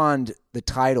beyond the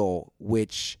title,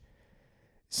 which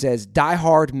says Die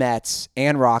Hard Mets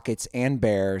and Rockets and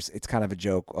Bears. It's kind of a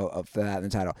joke of that in the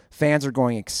title. Fans are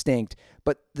going extinct.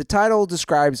 But the title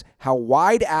describes how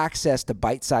wide access to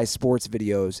bite-sized sports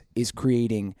videos is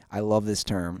creating, I love this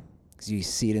term, because you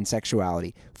see it in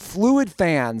sexuality, fluid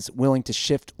fans willing to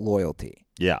shift loyalty.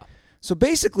 Yeah. So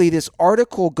basically, this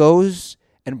article goes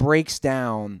and breaks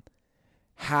down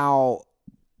how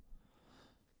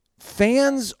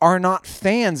fans are not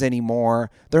fans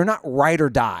anymore. They're not ride or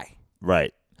die.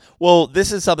 Right. Well,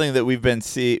 this is something that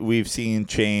we've seen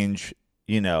change,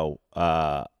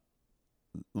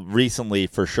 recently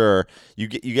for sure. You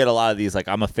get a lot of these, like,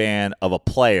 I'm a fan of a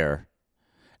player,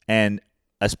 and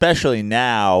especially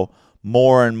now,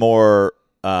 more and more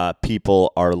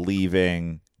people are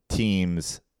leaving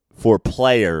teams for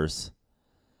players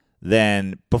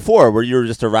than before, where you were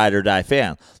just a ride or die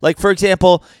fan. Like, for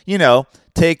example,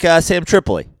 take Sam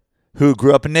Tripoli, who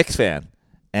grew up a Knicks fan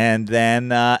and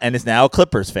then and is now a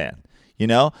Clippers fan.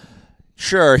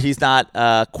 Sure, he's not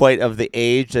quite of the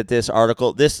age that this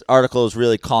article is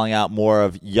really calling out more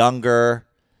of younger,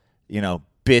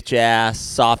 bitch-ass,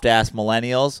 soft-ass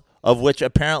millennials, of which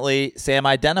apparently Sam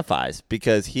identifies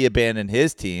because he abandoned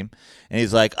his team, and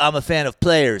he's like, I'm a fan of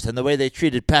players and the way they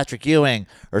treated Patrick Ewing,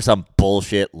 or some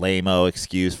bullshit lame-o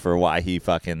excuse for why he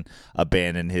fucking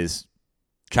abandoned his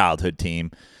childhood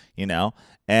team,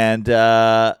 And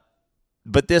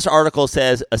but this article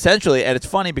says, essentially, and it's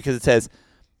funny because it says,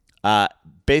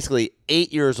 basically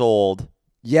 8 years old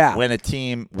when a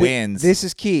team wins. This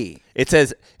is key. It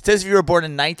says if you were born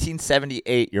in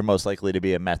 1978, you're most likely to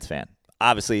be a Mets fan.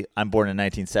 Obviously, I'm born in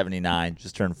 1979,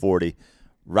 just turned 40.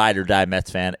 Ride or die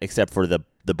Mets fan, except for the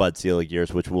Bud Selig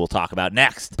years, which we'll talk about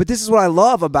next. But this is what I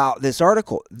love about this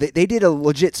article. They did a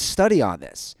legit study on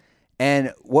this.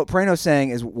 And what Prano's saying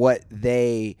is what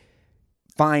they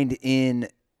find in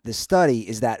the study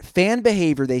is that fan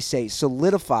behavior, they say,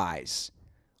 solidifies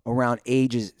around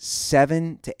ages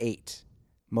 7 to 8,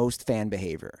 most fan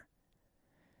behavior.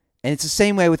 And it's the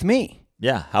same way with me.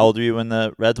 Yeah. How old were you when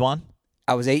the Reds won?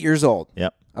 I was 8 years old.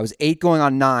 Yep. I was 8 going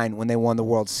on 9 when they won the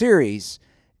World Series.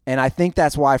 And I think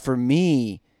that's why, for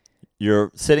me,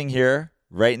 you're sitting here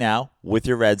right now with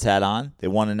your Reds hat on. They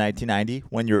won in 1990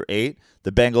 when you were 8.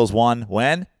 The Bengals won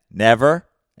when? Never.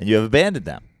 And you have abandoned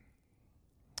them.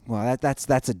 Well,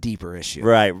 that's a deeper issue.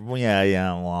 Right.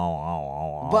 Yeah.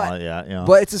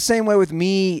 But it's the same way with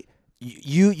me.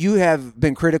 You have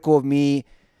been critical of me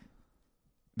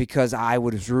because I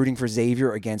was rooting for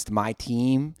Xavier against my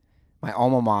team, my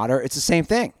alma mater. It's the same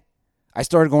thing. I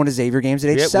started going to Xavier games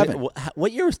at age 7.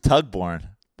 What year was Tug born?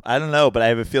 I don't know, but I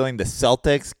have a feeling the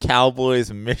Celtics,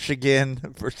 Cowboys, Michigan,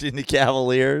 Virginia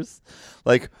Cavaliers.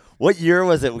 Like, what year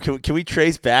was it? Can we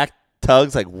trace back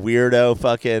Tug's like weirdo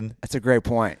fucking? That's a great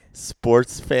point.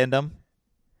 Sports fandom.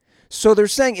 So they're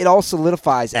saying it all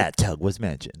solidifies that Tug was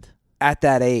mentioned at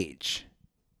that age,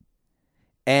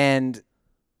 and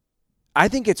I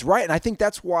think it's right, and I think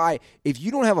that's why if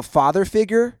you don't have a father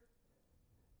figure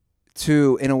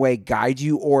to, in a way, guide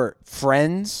you or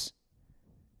friends,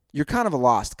 you're kind of a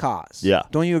lost cause. Yeah.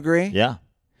 Don't you agree? Yeah.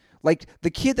 Like the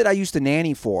kid that I used to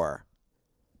nanny for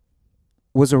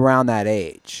was around that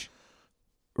age,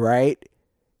 right?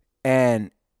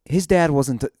 And his dad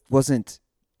wasn't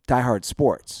diehard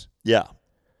sports. Yeah.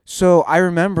 So I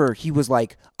remember he was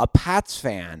like a Pats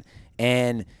fan,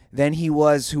 and then he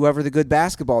was whoever the good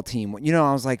basketball team.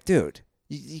 I was like, dude,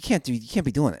 you can't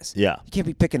be doing this. Yeah. You can't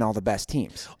be picking all the best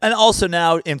teams. And also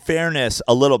now, in fairness,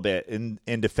 a little bit in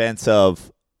defense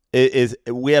of is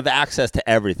we have access to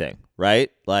everything, right?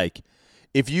 Like,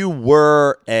 if you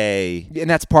were and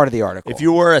that's part of the article. If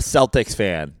you were a Celtics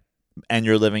fan and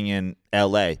you're living in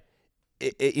LA,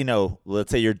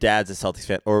 let's say your dad's a Celtics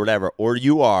fan or whatever, or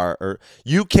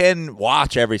you can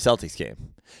watch every Celtics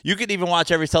game. You could even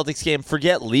watch every Celtics game.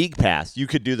 Forget League Pass. You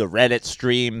could do the Reddit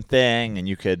stream thing,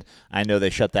 and I know they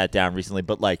shut that down recently,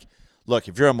 but like, look,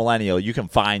 if you're a millennial, you can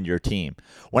find your team.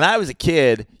 When I was a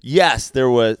kid, yes, there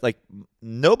was like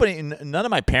none of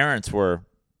my parents were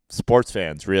sports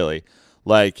fans really.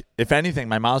 Like, if anything,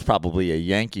 my mom's probably a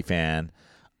Yankee fan.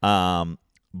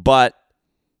 But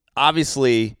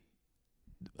obviously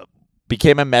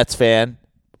became a Mets fan.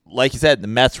 Like you said, the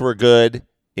Mets were good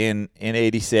in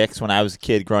 86 when I was a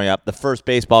kid growing up. The first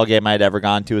baseball game I'd ever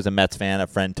gone to as a Mets fan, a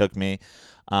friend took me.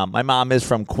 My mom is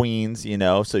from Queens,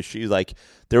 so she's like,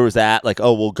 there was that, like,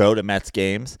 oh, we'll go to Mets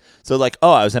games. So, like,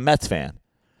 oh, I was a Mets fan.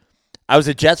 I was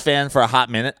a Jets fan for a hot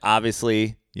minute.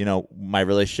 Obviously, my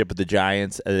relationship with the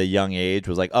Giants at a young age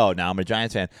was like, oh, now I'm a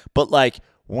Giants fan. But, like,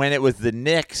 when it was the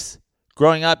Knicks,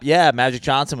 growing up, yeah, Magic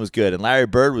Johnson was good, and Larry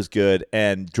Bird was good,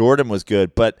 and Jordan was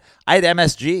good. But I had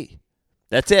MSG.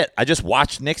 That's it. I just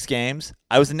watched Knicks games.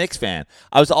 I was a Knicks fan.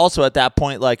 I was also at that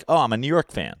point like, oh, I'm a New York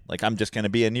fan. Like, I'm just going to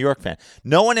be a New York fan.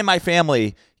 No one in my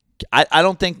family, I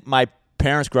don't think my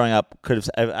parents growing up could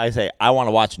have, I say, I want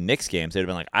to watch Knicks games. They'd have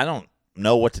been like, I don't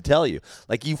know what to tell you.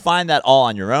 Like, you find that all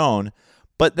on your own,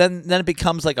 but then it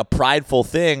becomes like a prideful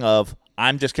thing of,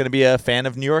 I'm just going to be a fan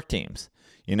of New York teams,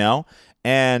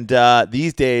 And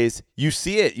these days, you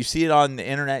see it on the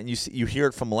internet, and you hear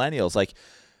it from millennials. Like,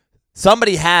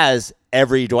 somebody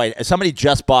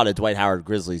just bought a Dwight Howard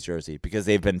Grizzlies jersey because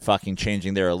they've been fucking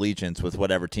changing their allegiance with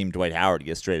whatever team Dwight Howard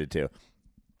gets traded to.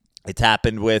 It's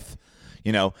happened with,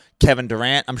 Kevin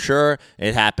Durant, I'm sure.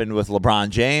 It happened with LeBron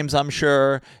James, I'm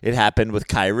sure. It happened with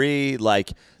Kyrie.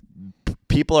 Like,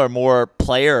 people are more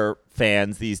player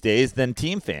fans these days than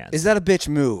team fans. Is that a bitch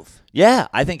move? Yeah,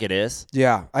 I think it is.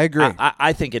 Yeah, I agree.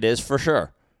 I think it is for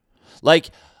sure. Like,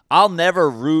 I'll never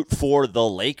root for the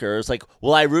Lakers. Like,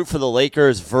 will I root for the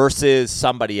Lakers versus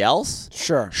somebody else?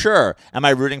 Sure. Am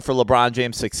I rooting for LeBron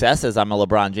James' success as I'm a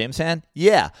LeBron James fan?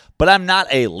 Yeah, but I'm not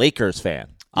a Lakers fan.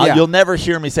 Yeah. You'll never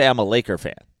hear me say I'm a Laker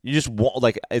fan. You just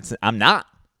won't, I'm not.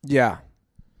 Yeah.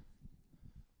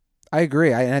 I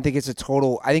agree. I think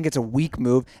it's a weak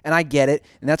move, and I get it.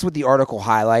 And that's what the article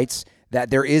highlights, that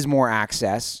there is more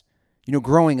access.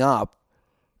 Growing up,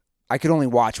 I could only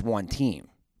watch one team.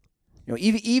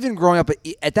 Even growing up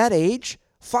at that age,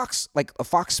 Fox, like a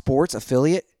Fox Sports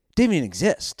affiliate, didn't even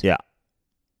exist. Yeah.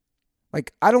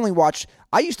 Like, I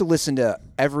used to listen to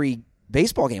every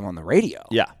baseball game on the radio.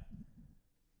 Yeah.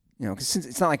 Because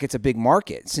it's not like it's a big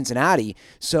market, Cincinnati.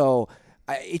 So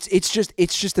it's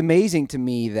just amazing to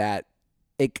me that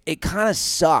it kind of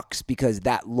sucks because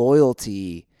that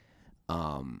loyalty.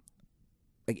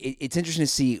 It's interesting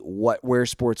to see where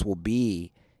sports will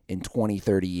be in 20,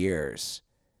 30 years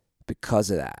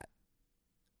because of that.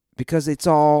 Because it's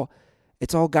all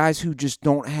guys who just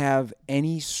don't have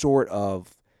any sort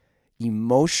of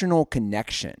emotional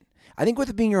connection. I think with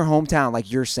it being your hometown,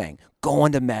 like you're saying,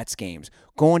 going to Mets games,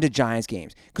 going to Giants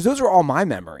games, because those are all my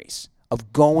memories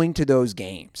of going to those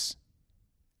games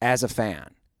as a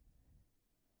fan.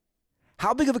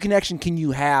 How big of a connection can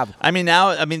you have?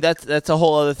 That's a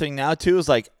whole other thing now too. Is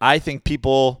like, I think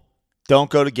people don't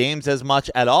go to games as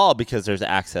much at all because there's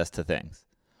access to things.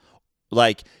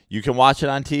 Like, you can watch it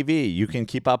on TV, you can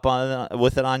keep up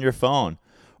with it on your phone,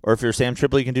 or if you're Sam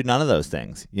Tripoli, you can do none of those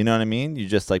things. You know what I mean? You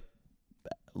just like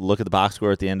look at the box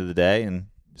score at the end of the day and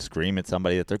scream at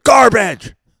somebody that they're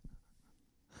garbage.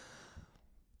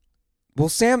 Will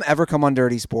Sam ever come on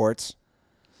Dirty Sports?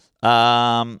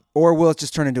 Or will it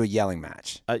just turn into a yelling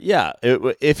match? Yeah.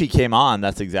 If he came on,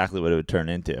 that's exactly what it would turn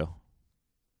into.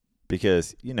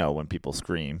 Because, when people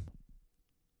scream.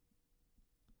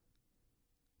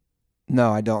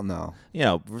 No, I don't know.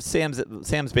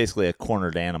 Sam's basically a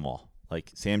cornered animal. Like,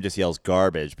 Sam just yells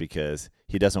garbage because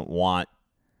he doesn't want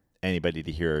anybody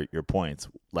to hear your points.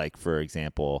 Like, for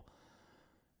example,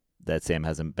 that Sam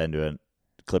hasn't been to a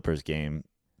Clippers game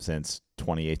since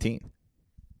 2018.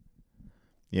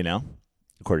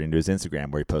 According to his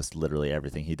Instagram, where he posts literally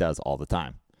everything he does all the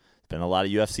time. There's been a lot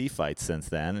of UFC fights since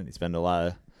then, and he's been to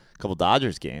a couple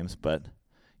Dodgers games, but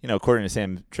according to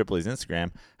Sam Tripoli's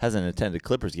Instagram, hasn't attended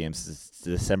Clippers games since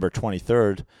December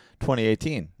 23rd,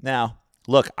 2018. Now,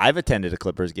 look, I've attended a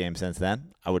Clippers game since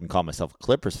then. I wouldn't call myself a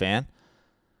Clippers fan.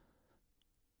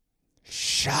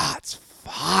 Shots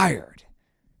fired.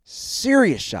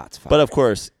 Serious shots fired. But of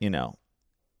course,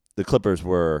 the Clippers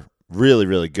were really,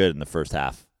 really good in the first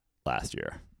half last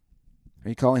year. Are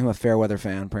you calling him a fair weather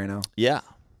fan, Prano? Yeah.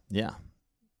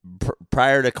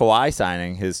 Prior to Kawhi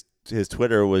signing, his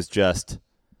Twitter was just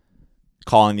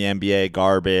calling the NBA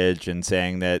garbage and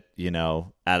saying that,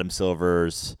 Adam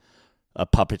Silver's a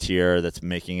puppeteer that's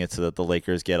making it so that the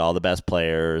Lakers get all the best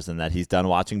players, and that he's done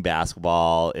watching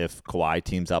basketball if Kawhi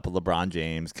teams up with LeBron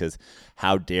James, because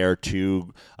how dare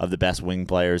two of the best wing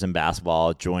players in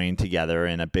basketball join together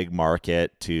in a big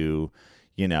market to,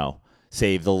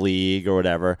 save the league or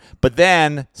whatever. But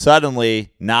then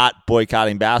suddenly not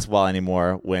boycotting basketball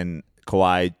anymore when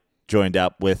Kawhi joined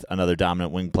up with another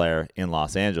dominant wing player in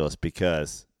Los Angeles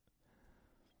because,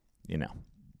 it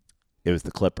was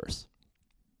the Clippers.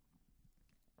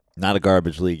 Not a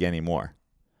garbage league anymore.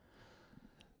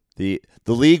 The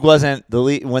league wasn't the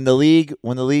league when the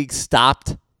league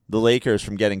stopped the Lakers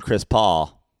from getting Chris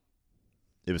Paul.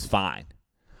 It was fine.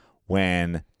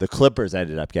 When the Clippers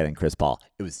ended up getting Chris Paul,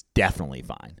 it was definitely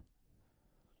fine.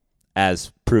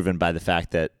 As proven by the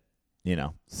fact that,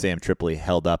 Sam Tripoli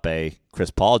held up a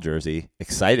Chris Paul jersey,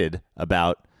 excited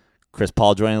about Chris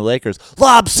Paul joining the Lakers.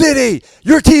 Lob City!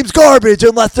 Your team's garbage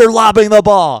unless they're lobbing the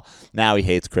ball. Now he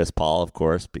hates Chris Paul, of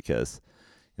course, because,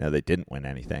 they didn't win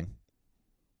anything.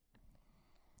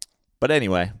 But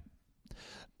anyway,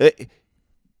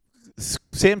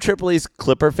 Sam Tripoli's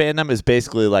Clipper fandom is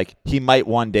basically like he might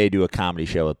one day do a comedy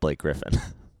show with Blake Griffin.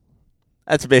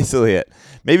 That's basically it.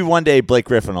 Maybe one day Blake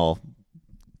Griffin will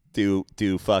do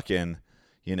fucking,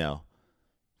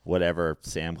 whatever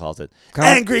Sam calls it.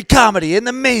 Angry comedy in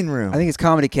the main room. I think it's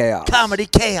Comedy Chaos. Comedy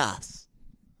Chaos.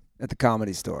 At the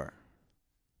Comedy Store.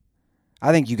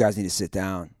 I think you guys need to sit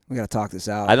down. We got to talk this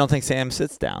out. I don't think Sam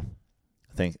sits down.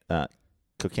 I think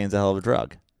cocaine's a hell of a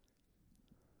drug.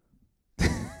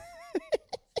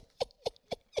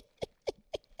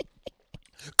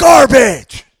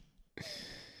 Garbage!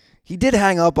 He did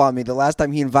hang up on me the last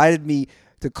time he invited me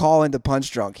to call into Punch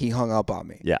Drunk. He hung up on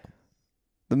me. Yeah.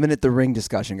 The minute the ring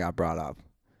discussion got brought up.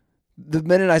 The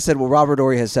minute I said, well, Robert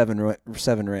Horry has seven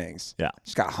rings. Yeah.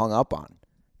 Just got hung up on.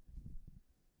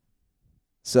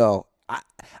 So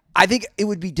I think it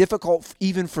would be difficult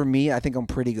even for me. I think I'm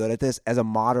pretty good at this as a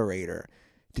moderator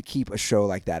to keep a show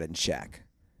like that in check.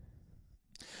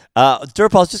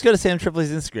 Dirtballs, just go to Sam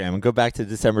Tripoli's Instagram and go back to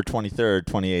December 23rd,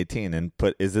 2018 and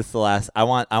put, is this the last? I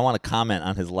want to comment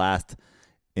on his last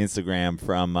Instagram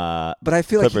from but I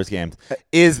feel Clippers games.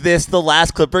 Is this the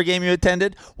last Clipper game you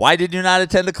attended? Why did you not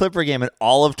attend a Clipper game in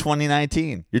all of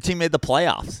 2019? Your team made the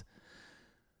playoffs.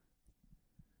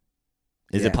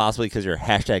 Is it possibly because you're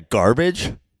hashtag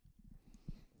garbage?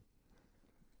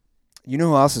 You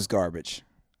know who else is garbage?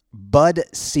 Bud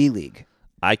Selig.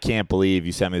 I can't believe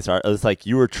you sent me this art. It was like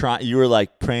you were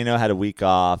like, Prano had a week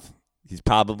off. He's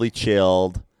probably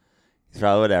chilled. He's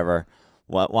probably whatever.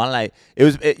 Why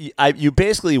don't you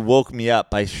basically woke me up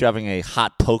by shoving a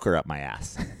hot poker up my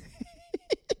ass.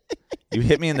 You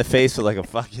hit me in the face with like a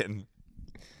fucking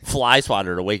fly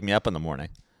swatter to wake me up in the morning.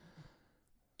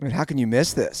 I mean, how can you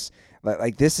miss this?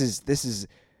 Like this is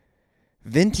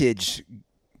vintage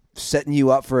setting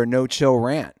you up for a no-chill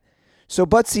rant. So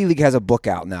Bud Selig has a book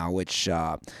out now, which,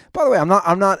 by the way,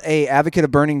 I'm not a advocate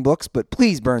of burning books, but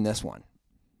please burn this one.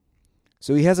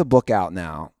 So he has a book out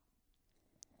now,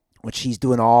 which he's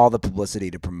doing all the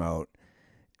publicity to promote,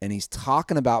 and he's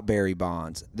talking about Barry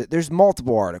Bonds. There's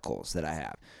multiple articles that I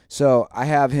have. So I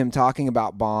have him talking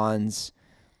about Bonds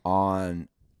on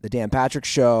the Dan Patrick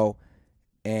Show,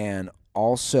 and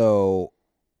also,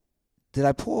 did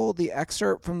I pull the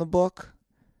excerpt from the book?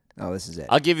 No, this is it.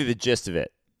 I'll give you the gist of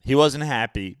it. He wasn't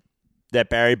happy that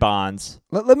Barry Bonds.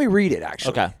 Let me read it,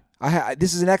 actually. Okay.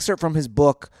 This is an excerpt from his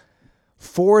book,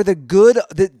 For the Good.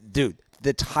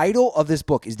 The title of this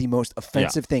book is the most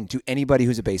offensive thing to anybody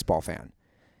who's a baseball fan.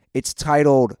 It's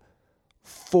titled,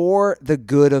 For the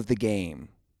Good of the Game.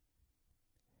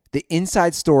 The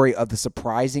inside story of the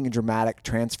surprising and dramatic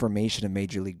transformation of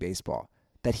Major League Baseball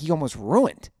that he almost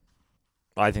ruined.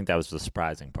 I think that was the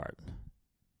surprising part.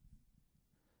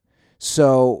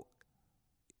 So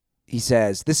he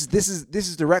says, this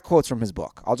is direct quotes from his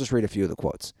book. I'll just read a few of the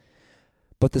quotes.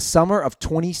 But the summer of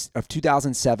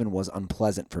 2007 was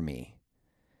unpleasant for me.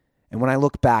 And when I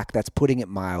look back, that's putting it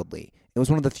mildly. It was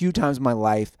one of the few times in my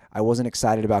life I wasn't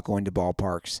excited about going to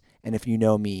ballparks. And if you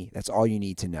know me, that's all you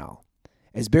need to know.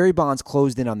 As Barry Bonds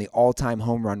closed in on the all-time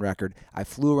home run record, I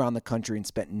flew around the country and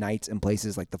spent nights in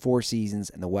places like the Four Seasons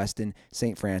and the Westin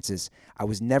St. Francis. I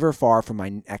was never far from my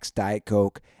next Diet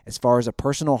Coke. As far as a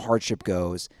personal hardship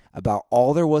goes, about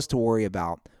all there was to worry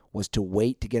about was to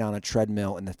wait to get on a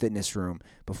treadmill in the fitness room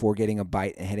before getting a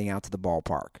bite and heading out to the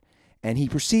ballpark. And he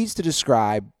proceeds to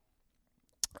describe,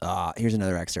 here's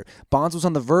another excerpt. Bonds was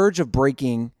on the verge of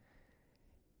breaking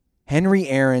Henry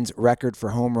Aaron's record for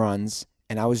home runs,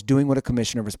 and I was doing what a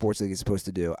commissioner of a sports league is supposed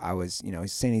to do. I was,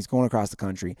 he's saying he's going across the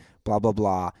country, blah, blah,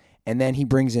 blah. And then he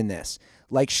brings in this.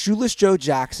 Like Shoeless Joe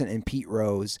Jackson and Pete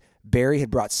Rose, Barry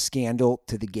had brought scandal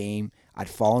to the game. I'd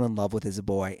fallen in love with as a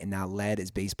boy and now led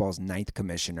as baseball's 9th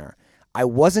commissioner. I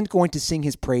wasn't going to sing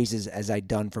his praises as I'd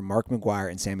done for Mark McGwire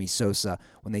and Sammy Sosa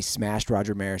when they smashed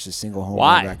Roger Maris' single home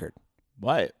run record.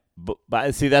 Why?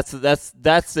 But see, that's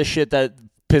the shit that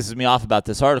pisses me off about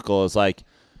this article is like,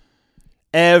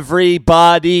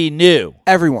 Everybody knew.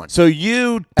 Everyone. So you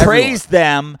Everyone. praised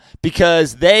them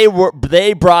because they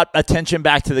brought attention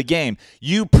back to the game.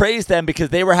 You praised them because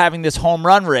they were having this home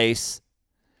run race,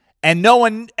 and no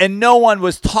one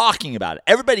was talking about it.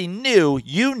 Everybody knew,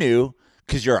 you knew,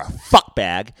 because you're a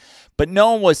fuckbag, but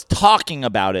no one was talking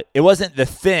about it. It wasn't the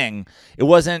thing. It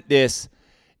wasn't this.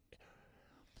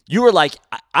 You were like,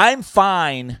 I'm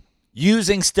fine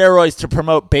using steroids to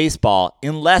promote baseball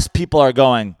unless people are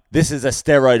going, this is a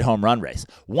steroid home run race.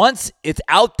 Once it's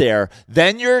out there,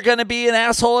 then you're going to be an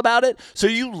asshole about it. So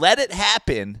you let it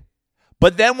happen,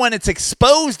 but then when it's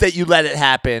exposed that you let it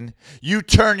happen, you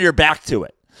turn your back to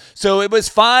it. So it was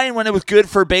fine when it was good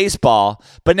for baseball,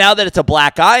 but now that it's a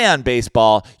black eye on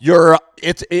baseball,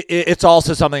 it's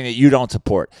also something that you don't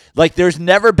support. Like, there's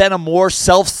never been a more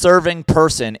self-serving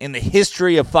person in the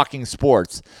history of fucking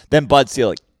sports than Bud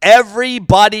Selig.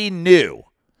 Everybody knew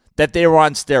that they were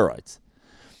on steroids.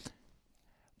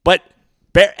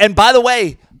 And by the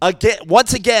way,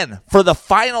 once again, for the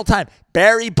final time,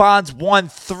 Barry Bonds won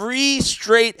 3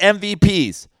 straight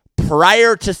MVPs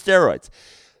prior to steroids.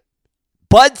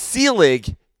 Bud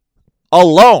Selig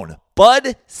alone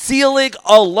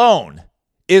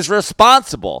is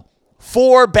responsible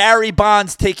for Barry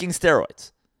Bonds taking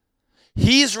steroids.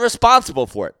 He's responsible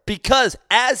for it because,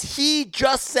 as he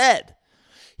just said,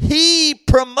 he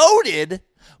promoted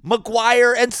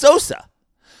McGwire and Sosa.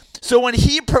 So when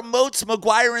he promotes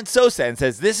McGwire and Sosa and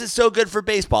says, this is so good for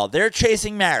baseball, they're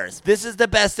chasing Maris, this is the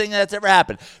best thing that's ever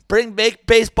happened, make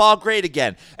baseball great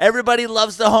again, everybody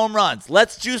loves the home runs,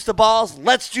 let's juice the balls,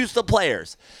 let's juice the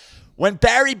players. When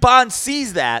Barry Bonds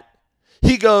sees that,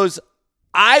 he goes,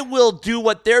 I will do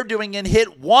what they're doing and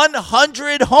hit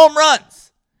 100 home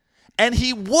runs. And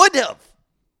he would have.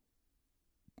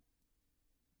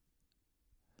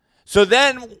 So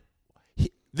then,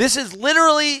 this is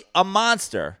literally a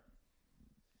monster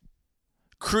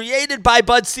created by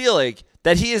Bud Selig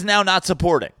that he is now not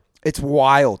supporting. It's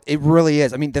wild. It really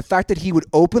is. I mean, the fact that he would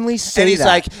openly say and he's that.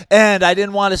 like, and I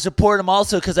didn't want to support him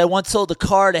also because I once sold a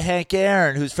car to Hank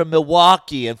Aaron, who's from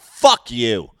Milwaukee, and fuck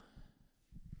you.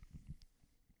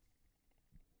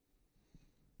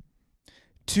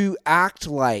 To act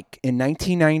like in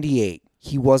 1998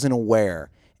 he wasn't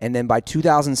aware, and then by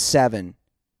 2007,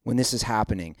 when this is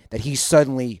happening, that he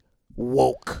suddenly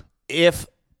woke. If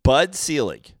Bud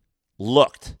Selig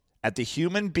looked at the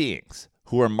human beings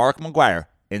who were Mark McGwire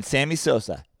and Sammy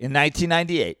Sosa in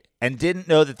 1998 and didn't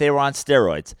know that they were on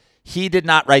steroids, he did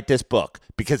not write this book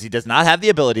because he does not have the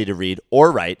ability to read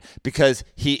or write because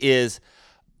he is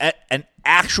an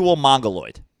actual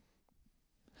mongoloid.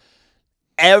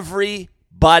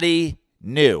 Everybody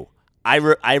knew.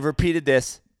 I repeated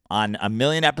this on a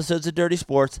million episodes of Dirty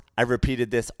Sports. I've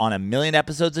repeated this on a million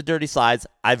episodes of Dirty Slides.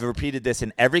 I've repeated this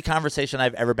in every conversation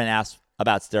I've ever been asked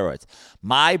about steroids.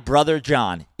 My brother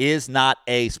John is not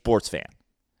a sports fan.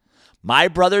 My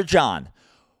brother John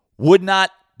would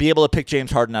not be able to pick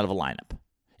James Harden out of a lineup.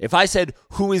 If I said,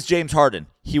 who is James Harden?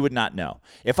 He would not know.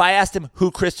 If I asked him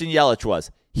who Christian Yelich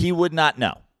was, he would not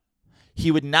know. He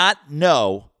would not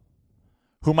know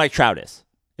who Mike Trout is.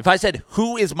 If I said,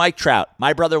 who is Mike Trout?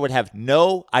 My brother would have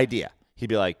no idea. He'd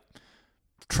be like,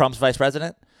 Trump's vice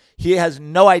president? He has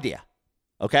no idea.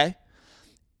 Okay?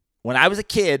 When I was a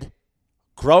kid,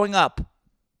 growing up,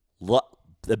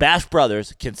 the Bash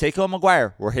brothers, Canseco and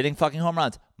McGwire, were hitting fucking home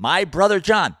runs. My brother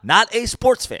John, not a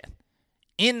sports fan,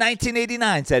 in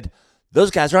 1989 said,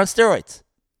 those guys are on steroids.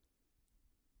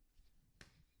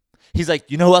 He's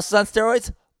like, you know who else is on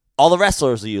steroids? All the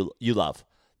wrestlers you love.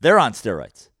 They're on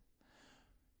steroids.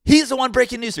 He's the one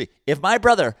breaking news to me. If my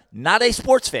brother, not a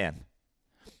sports fan,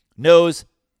 knows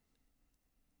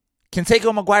Canseco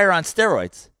and McGwire on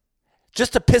steroids,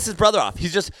 just to piss his brother off.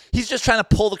 He's just trying to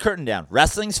pull the curtain down.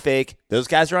 Wrestling's fake. Those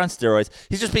guys are on steroids.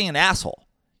 He's just being an asshole.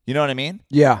 You know what I mean?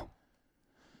 Yeah.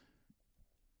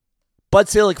 Bud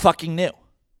Selig fucking knew.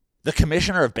 The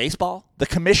commissioner of baseball? The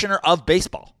commissioner of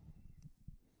baseball.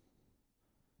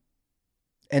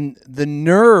 And the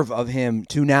nerve of him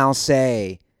to now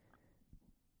say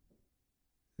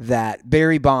that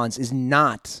Barry Bonds is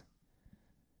not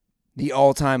the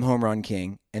all-time home run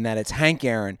king and that it's Hank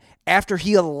Aaron after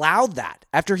he allowed that.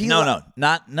 After he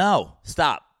No,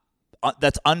 stop.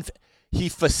 That's unfair. He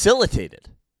facilitated.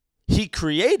 He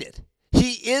created.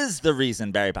 He is the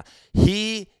reason Barry Bonds.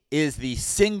 He is the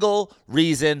single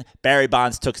reason Barry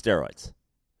Bonds took steroids.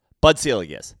 Bud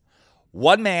Selig is.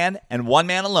 One man and one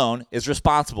man alone is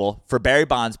responsible for Barry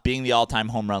Bonds being the all-time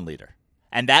home run leader.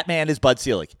 And that man is Bud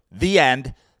Selig. The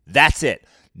end. That's it.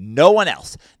 No one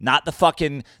else. Not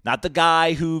the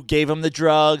guy who gave him the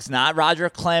drugs, not Roger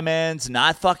Clemens,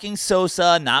 not fucking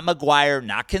Sosa, not McGuire,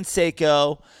 not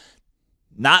Canseco,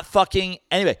 not fucking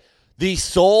anyway. The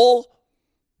sole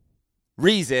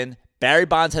reason Barry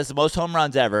Bonds has the most home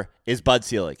runs ever is Bud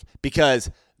Selig, because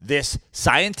this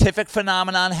scientific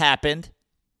phenomenon happened.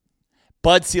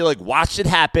 Bud Selig watched it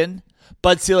happen.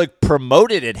 Bud Selig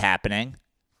promoted it happening,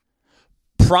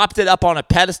 propped it up on a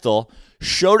pedestal,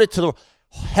 showed it to the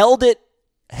held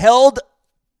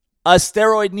a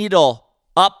steroid needle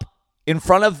up in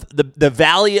front of the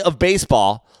Valley of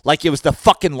Baseball like it was the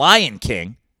fucking Lion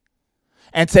King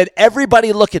and said,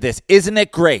 everybody look at this. Isn't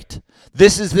it great?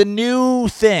 This is the new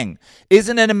thing.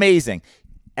 Isn't it amazing?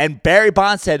 And Barry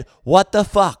Bonds said, what the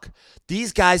fuck?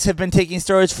 These guys have been taking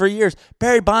steroids for years.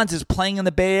 Barry Bonds is playing in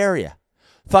the Bay Area.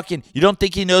 Fucking, you don't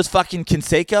think he knows fucking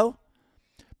Canseco?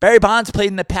 Barry Bonds played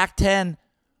in the Pac-10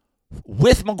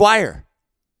 with McGuire.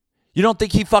 You don't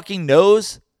think he fucking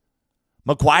knows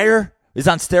McGuire is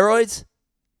on steroids?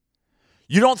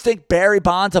 You don't think Barry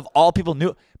Bonds, of all people,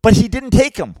 knew? But he didn't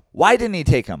take them. Why didn't he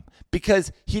take them?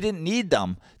 Because he didn't need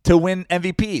them to win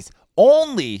MVPs.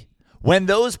 Only when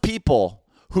those people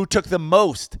who took the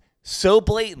most so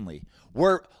blatantly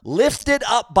were lifted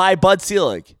up by Bud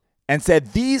Selig and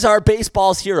said, these are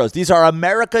baseball's heroes. These are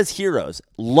America's heroes.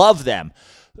 Love them.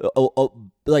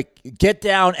 Like, get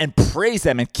down and praise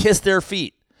them and kiss their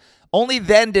feet. Only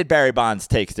then did Barry Bonds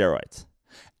take steroids.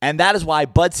 And that is why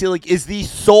Bud Selig is the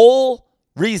sole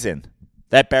reason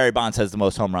that Barry Bonds has the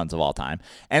most home runs of all time.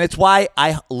 And it's why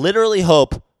I literally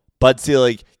hope Bud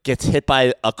Selig gets hit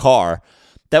by a car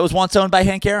that was once owned by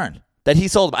Hank Aaron, that he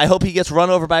sold. I hope he gets run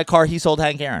over by a car he sold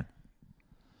Hank Aaron.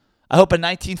 I hope a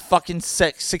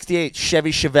 1968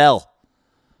 Chevy Chevelle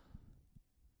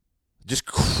just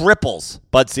cripples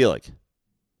Bud Selig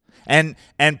and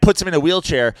puts him in a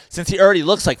wheelchair, since he already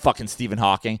looks like fucking Stephen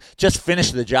Hawking. Just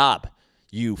finish the job,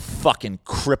 you fucking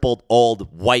crippled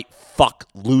old white fuck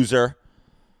loser.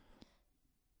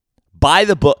 Buy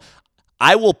the book.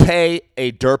 I will pay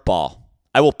a dirt ball.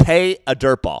 I will pay a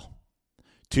dirt ball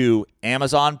to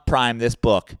Amazon Prime this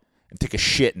book and take a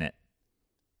shit in it.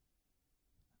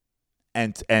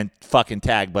 And fucking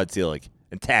tag Bud Selig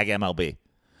and tag MLB.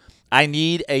 I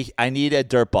need a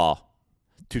dirt ball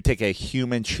to take a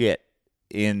human shit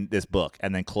in this book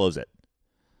and then close it.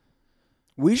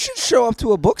 We should show up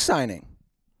to a book signing.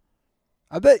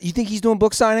 I bet. You think he's doing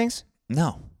book signings?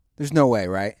 No. There's no way,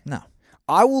 right? No.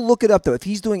 I will look it up, though. If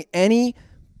he's doing any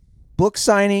book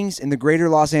signings in the greater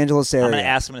Los Angeles area. I'm going to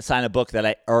ask him to sign a book that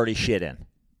I already shit in.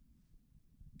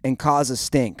 And cause a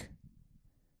stink.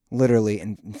 Literally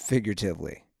and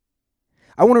figuratively.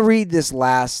 I want to read this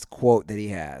last quote that he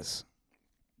has.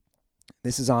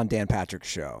 This is on Dan Patrick's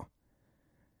show.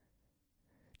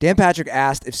 Dan Patrick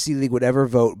asked if Selig would ever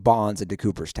vote Bonds into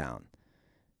Cooperstown.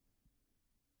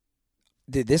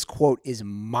 This quote is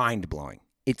mind-blowing.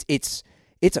 It's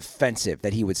offensive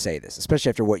that he would say this, especially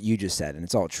after what you just said, and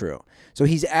it's all true. So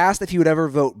he's asked if he would ever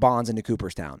vote Bonds into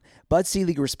Cooperstown. Bud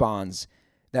Selig responds,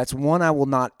 "That's one I will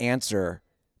not answer,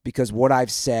 because what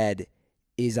I've said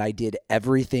is I did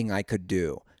everything I could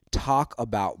do. Talk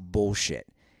about bullshit."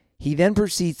 He then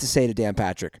proceeds to say to Dan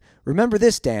Patrick, "Remember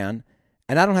this, Dan,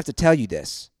 and I don't have to tell you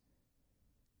this.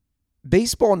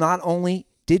 Baseball not only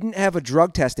didn't have a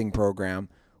drug testing program,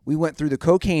 we went through the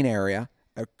cocaine era,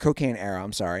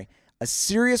 a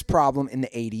serious problem in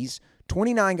the 80s.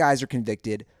 29 guys are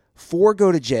convicted, 4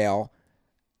 go to jail,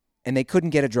 and they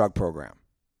couldn't get a drug program."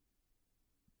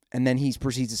 And then he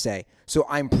proceeds to say, "So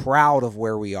I'm proud of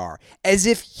where we are." As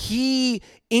if he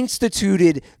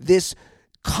instituted this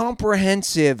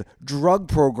comprehensive drug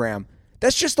program.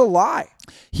 That's just a lie.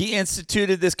 He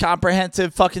instituted this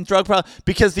comprehensive fucking drug program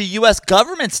because the U.S.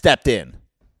 government stepped in.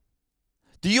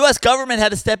 The U.S. government had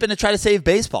to step in to try to save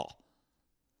baseball.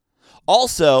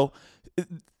 Also,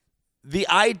 the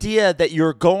idea that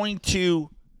you're going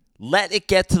to let it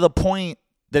get to the point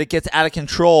that it gets out of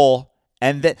control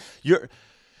and that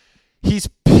he's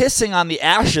pissing on the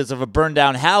ashes of a burned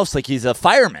down house like he's a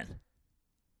fireman.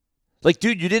 Like,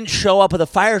 dude, you didn't show up with a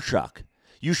fire truck.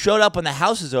 You showed up when the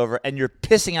house is over and you're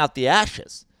pissing out the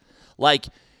ashes. Like,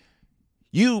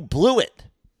 you blew it.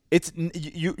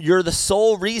 You're the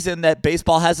sole reason that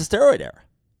baseball has a steroid era.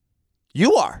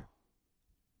 You are.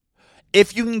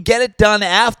 If you can get it done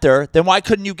after, then why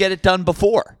couldn't you get it done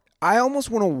before? I almost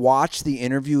want to watch the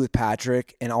interview with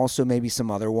Patrick and also maybe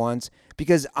some other ones,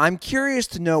 because I'm curious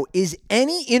to know, is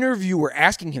any interviewer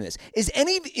asking him this? Is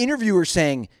any interviewer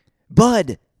saying,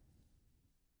 "Bud,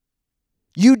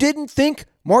 you didn't think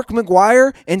Mark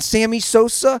McGuire and Sammy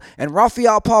Sosa and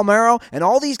Rafael Palmeiro and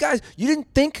all these guys, you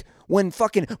didn't think when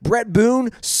fucking Brett Boone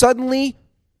suddenly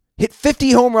hit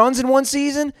 50 home runs in one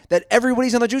season, that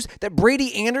everybody's on the juice, that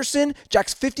Brady Anderson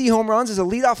jacks 50 home runs as a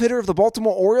leadoff hitter of the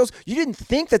Baltimore Orioles, you didn't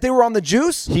think that they were on the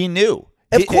juice? He knew.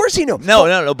 Of course he knew.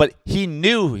 No, but he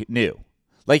knew.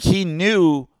 Like, he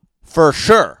knew for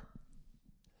sure.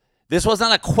 This was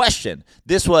not a question.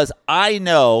 This was, I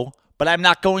know, but I'm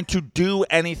not going to do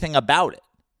anything about it.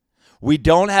 We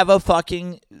don't have a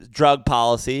fucking drug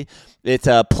policy. It's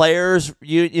players,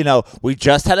 you know, we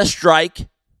just had a strike.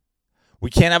 We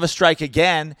can't have a strike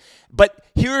again. But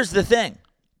here's the thing.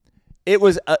 It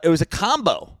was a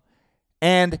combo.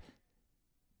 And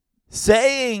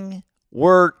saying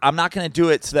I'm not going to do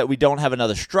it so that we don't have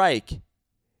another strike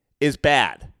is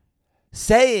bad.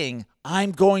 Saying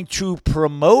I'm going to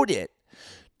promote it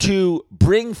to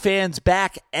bring fans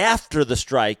back after the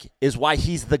strike is why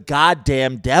he's the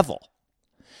goddamn devil.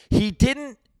 He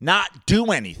didn't not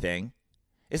do anything.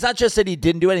 It's not just that he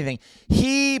didn't do anything.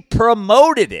 He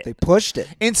promoted it. They pushed it.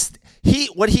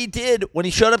 What he did when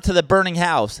he showed up to the burning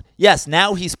house, yes,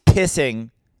 now he's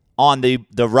pissing on the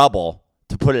rubble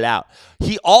to put it out.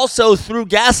 He also threw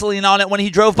gasoline on it when he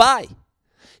drove by.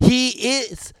 He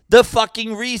is the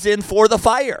fucking reason for the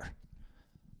fire.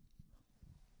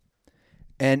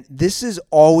 And this has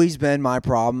always been my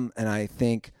problem, and I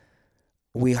think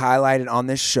we highlighted on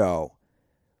this show.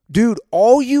 Dude,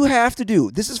 all you have to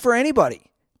do, this is for anybody.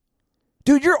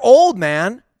 Dude, you're old,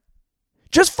 man.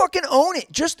 Just fucking own it.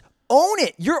 Just own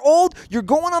it. You're old. You're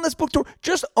going on this book tour.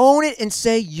 Just own it and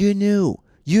say you knew.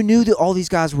 You knew that all these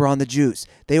guys were on the juice.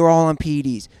 They were all on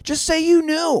PEDs. Just say you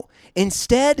knew.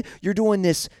 Instead, you're doing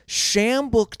this sham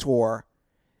book tour,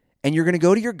 and you're going to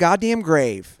go to your goddamn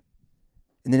grave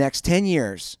in the next 10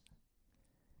 years,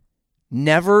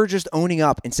 never just owning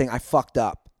up and saying, I fucked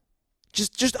up.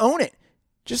 Just own it.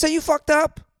 Just say you fucked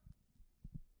up.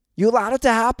 You allowed it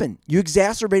to happen. You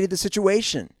exacerbated the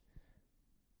situation.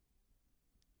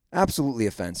 Absolutely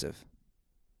offensive.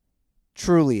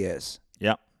 Truly is.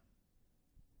 Yep.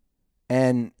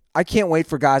 And I can't wait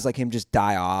for guys like him just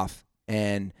die off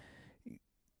and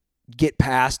get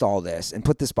past all this and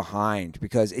put this behind,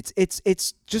 because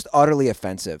it's just utterly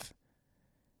offensive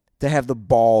to have the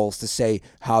balls to say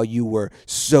how you were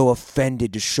so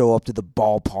offended to show up to the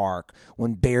ballpark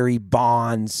when Barry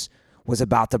Bonds was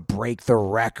about to break the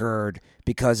record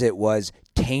because it was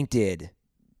tainted.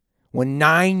 When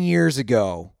 9 years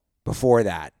ago, before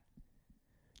that,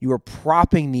 you were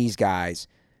propping these guys.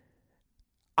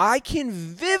 I can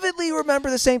vividly remember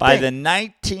the same By thing. the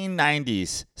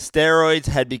 1990s, steroids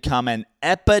had become an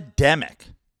epidemic.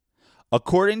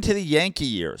 According to the Yankee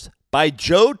Years, by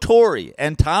Joe Torre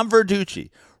and Tom Verducci,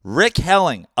 Rick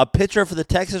Helling, a pitcher for the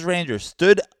Texas Rangers,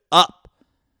 stood up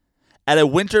at a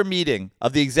winter meeting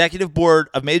of the Executive Board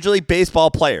of Major League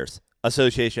Baseball Players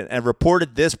Association and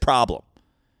reported this problem.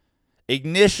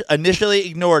 Initially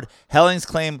ignored, Helling's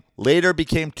claim later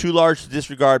became too large to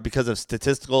disregard because of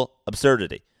statistical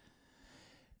absurdity.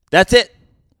 That's it.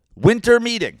 Winter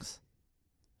meetings.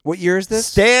 What year is this?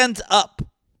 Stands up.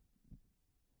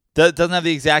 Doesn't have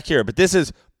the exact year, but this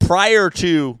is prior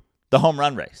to the home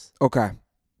run race. Okay.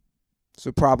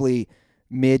 So probably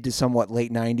mid to somewhat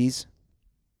late 90s.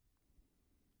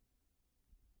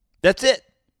 That's it.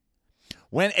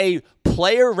 When a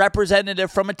player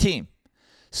representative from a team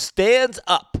stands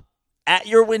up at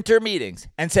your winter meetings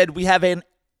and said, we have a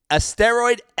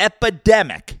steroid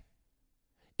epidemic,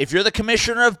 if you're the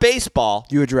commissioner of baseball,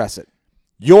 You address it.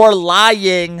 you're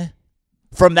lying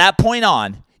from that point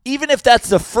on, even if that's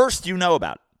the first you know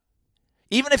about it.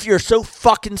 Even if you're so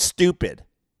fucking stupid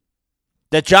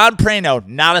that John Prano,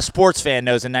 not a sports fan,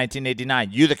 knows in 1989.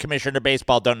 You, the commissioner of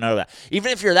baseball, don't know that.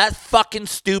 Even if you're that fucking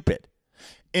stupid,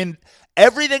 in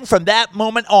everything from that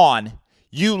moment on,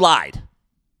 you lied.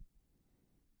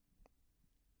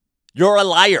 You're a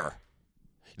liar.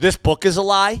 This book is a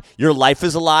lie. Your life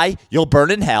is a lie. You'll burn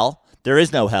in hell. There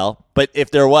is no hell. But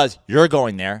if there was, you're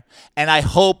going there. And I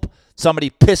hope somebody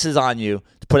pisses on you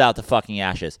to put out the fucking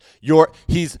ashes.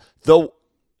 He's the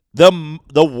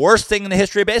worst thing in the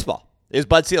history of baseball is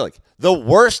Bud Selig. The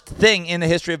worst thing in the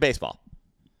history of baseball.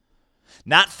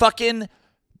 Not fucking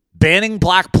banning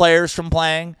black players from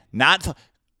playing.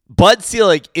 Bud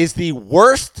Selig is the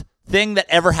worst thing that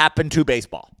ever happened to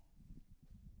baseball.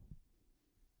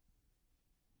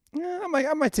 Yeah,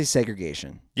 I might say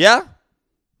segregation. Yeah?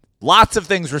 Lots of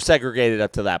things were segregated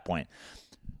up to that point.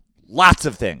 Lots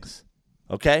of things.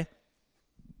 Okay?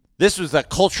 This was the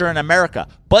culture in America.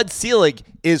 Bud Selig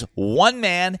is one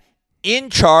man in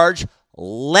charge,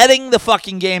 letting the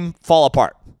fucking game fall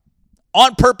apart.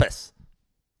 On purpose.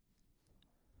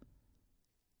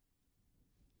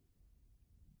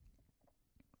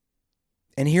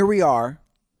 And here we are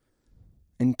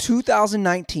in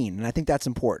 2019, and I think that's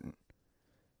important.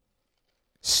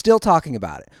 Still talking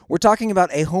about it. We're talking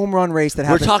about a home run race that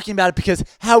happened. We're talking about it because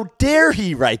how dare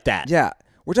he write that? Yeah.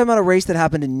 We're talking about a race that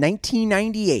happened in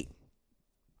 1998.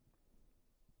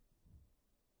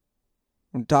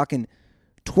 I'm talking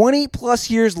 20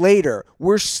 plus years later.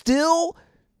 We're still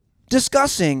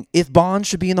discussing if Bonds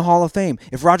should be in the Hall of Fame,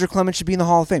 if Roger Clemens should be in the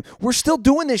Hall of Fame. We're still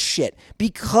doing this shit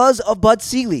because of Bud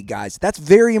Selig, guys. That's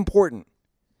very important.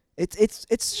 It's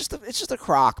just a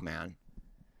crock, man.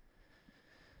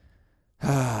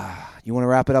 You want to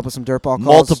wrap it up with some dirtball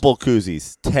calls? Multiple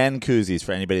koozies. 10 koozies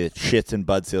for anybody that shits in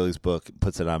Bud Selig's book,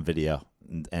 puts it on video,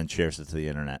 and shares it to the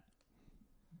internet.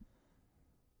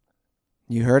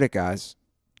 You heard it, guys.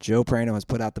 Joe Prano has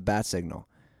put out the bat signal.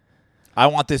 I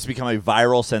want this to become a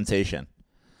viral sensation.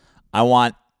 I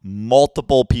want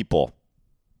multiple people.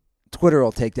 Twitter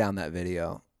will take down that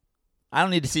video. I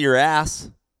don't need to see your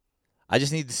ass. I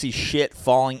just need to see shit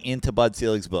falling into Bud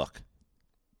Selig's book.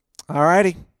 All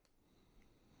righty.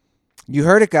 You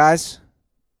heard it, guys.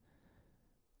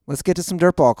 Let's get to some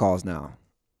dirtball calls now.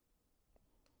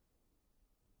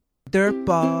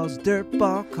 Dirtballs,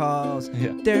 dirtball calls. Yeah.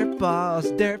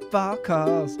 Dirtballs, dirtball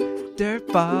calls.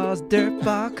 Dirtballs,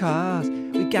 dirtball calls.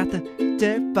 We got the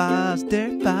dirtballs,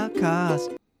 dirtball calls.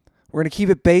 We're going to keep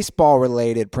it baseball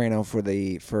related, Prano, for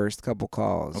the first couple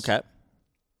calls. Okay.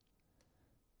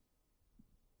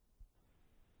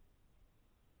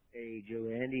 Hey, Joe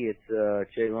Andy,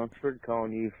 it's Jay Lunsford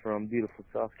calling you from beautiful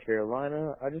South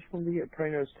Carolina. I just wanted to get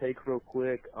Prano's take real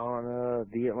quick on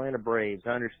the Atlanta Braves.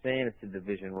 I understand it's a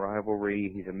division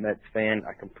rivalry. He's a Mets fan.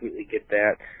 I completely get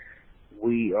that.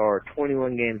 We are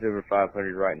 21 games over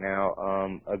 500 right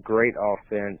now. A great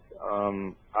offense.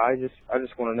 I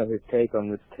just want to know his take on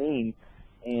this team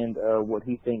and what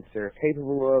he thinks they're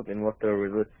capable of and what they'll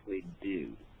realistically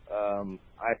do.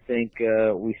 I think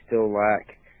we still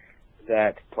lack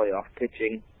that playoff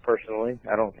pitching, personally.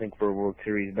 I don't think we're World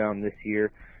Series bound this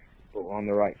year, but we're on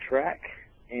the right track.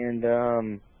 And,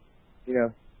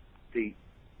 the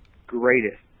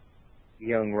greatest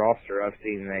young roster I've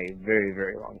seen in a very,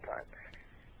 very long time.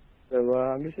 So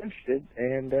I'm just interested,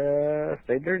 and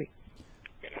stay dirty.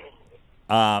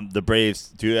 The Braves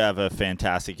do have a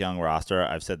fantastic young roster.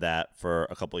 I've said that for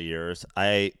a couple of years.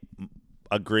 I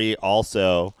agree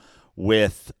also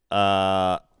with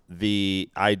the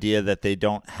idea that they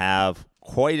don't have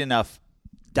quite enough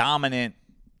dominant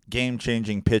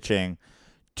game-changing pitching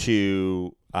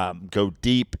to go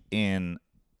deep in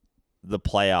the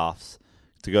playoffs,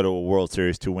 to go to a World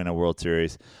Series, to win a World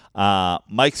Series.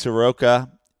 Mike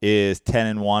Soroka is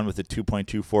 10-1 with a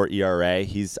 2.24 ERA.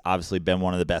 He's obviously been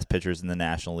one of the best pitchers in the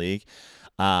National League.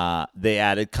 They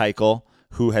added Keuchel,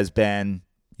 who has been,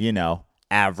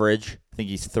 average. I think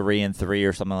he's 3-3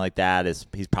 or something like that.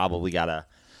 He's probably got a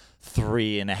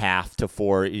 3.5 to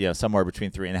 4, somewhere between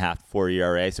 3.5 to 4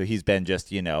 ERA. So he's been just,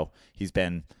 he's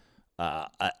been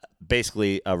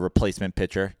basically a replacement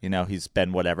pitcher. He's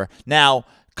been whatever. Now,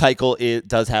 Keuchel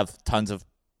does have tons of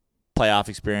playoff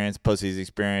experience, postseason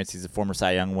experience. He's a former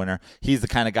Cy Young winner. He's the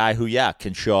kind of guy who,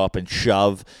 can show up and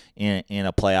shove in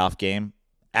a playoff game.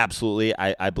 Absolutely.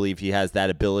 I believe he has that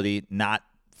ability, not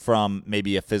from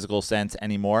maybe a physical sense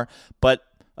anymore. But,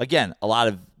 again, a lot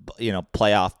of,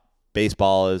 playoff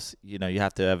baseball is, you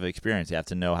have to have experience. You have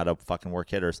to know how to fucking work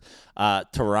hitters.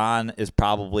 Tehran is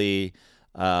probably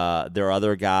their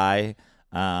other guy.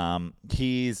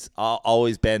 He's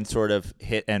always been sort of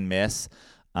hit and miss.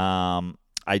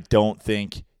 I don't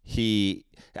think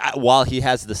while he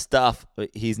has the stuff,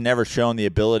 he's never shown the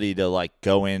ability to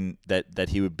go in that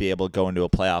he would be able to go into a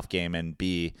playoff game and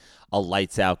be a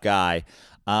lights out guy.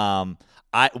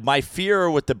 My fear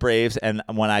with the Braves, and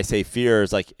when I say fear,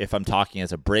 is if I'm talking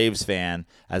as a Braves fan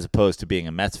as opposed to being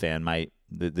a Mets fan,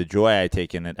 the joy I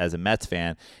take in it as a Mets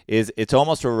fan is it's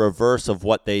almost a reverse of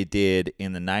what they did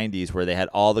in the 90s, where they had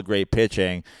all the great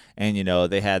pitching and,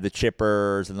 they had the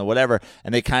chippers and the whatever,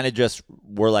 and they kind of just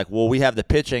were like, well, we have the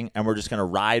pitching and we're just going to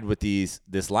ride with this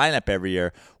lineup every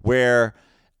year, where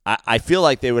I feel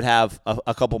like they would have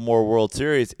a couple more World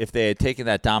Series if they had taken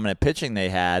that dominant pitching they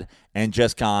had and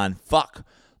just gone, fuck,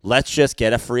 let's just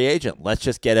get a free agent. Let's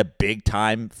just get a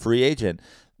big-time free agent.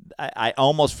 I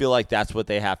almost feel like that's what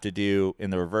they have to do in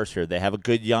the reverse here. They have a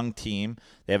good young team.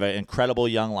 They have an incredible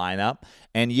young lineup.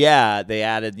 And, they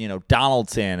added,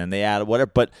 Donaldson and they added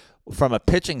whatever. But from a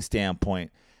pitching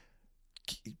standpoint,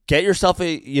 get yourself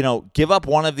give up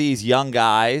one of these young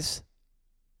guys,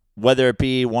 whether it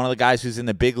be one of the guys who's in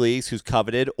the big leagues, who's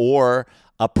coveted, or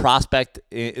a prospect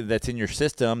that's in your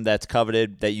system that's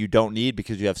coveted that you don't need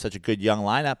because you have such a good young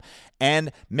lineup,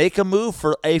 and make a move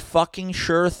for a fucking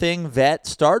sure thing vet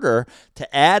starter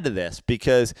to add to this,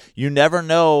 because you never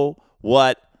know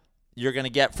what you're going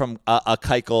to get from a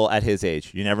Keuchel at his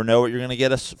age. You never know what you're going to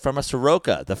get from a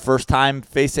Soroka, the first time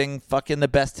facing fucking the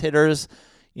best hitters,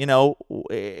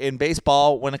 in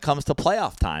baseball when it comes to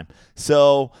playoff time.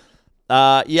 So,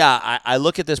 I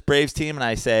look at this Braves team and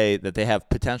I say that they have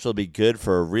potential to be good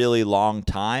for a really long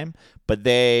time, but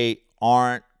they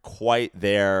aren't quite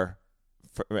there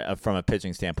from a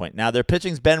pitching standpoint. Now, their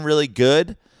pitching's been really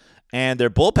good and their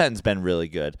bullpen's been really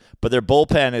good, but their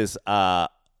bullpen is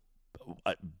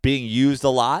being used a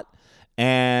lot,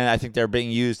 and I think they're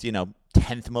being used,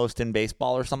 10th most in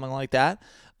baseball or something like that.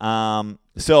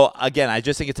 So, again, I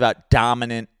just think it's about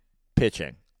dominant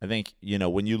pitching. I think,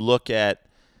 when you look at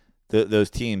those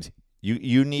teams,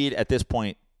 you need at this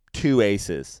point 2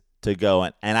 aces to go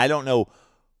in. And I don't know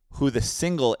who the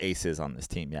single ace is on this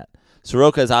team yet.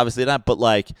 Soroka is obviously not, but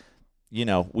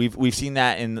we've seen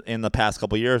that in the past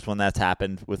couple of years when that's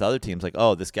happened with other teams. Like,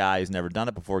 oh, this guy has never done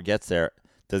it before, gets there.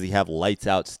 Does he have lights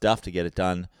out stuff to get it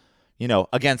done?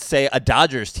 Against, say, a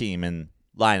Dodgers team in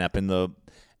lineup in the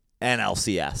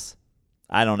NLCS.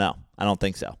 I don't know. I don't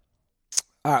think so.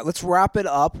 All right, let's wrap it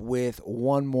up with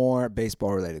one more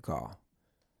baseball-related call.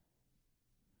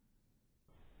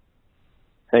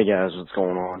 Hey guys, what's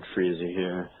going on? Freezy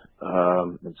here,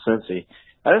 in Cincy.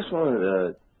 I just wanted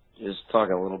to talk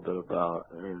a little bit about,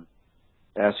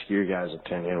 ask your guys'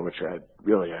 opinion, which I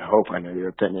hope I know your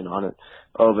opinion on it,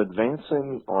 of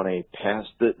advancing on a pass.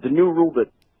 The new rule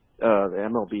that the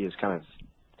MLB is kind of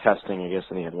testing, I guess,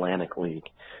 in the Atlantic League,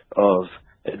 of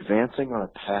advancing on a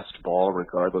passed ball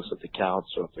regardless of the count.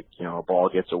 So if a ball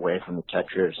gets away from the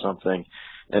catcher or something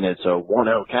and it's a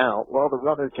 1-0 count, well, the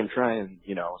runner can try and,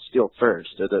 steal first.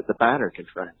 The batter can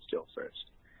try and steal first,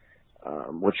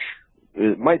 which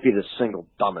it might be the single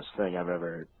dumbest thing I've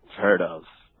ever heard of.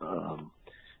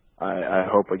 I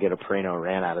hope I get a Prano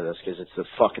rant out of this because it's the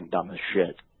fucking dumbest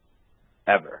shit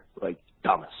ever. Like,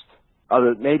 dumbest.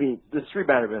 Maybe the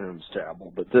 3-batter minimum is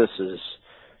terrible, but this is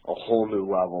a whole new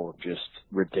level of just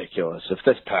ridiculous. If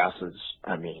this passes,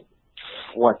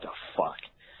 what the fuck?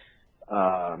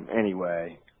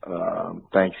 Anyway,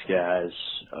 thanks guys.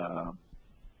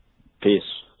 Peace.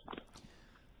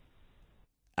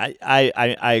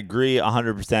 I agree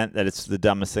 100% that it's the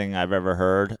dumbest thing I've ever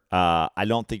heard. I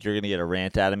don't think you're going to get a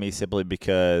rant out of me simply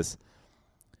because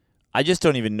I just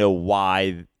don't even know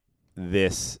why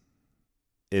this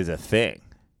is a thing.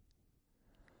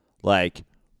 Like,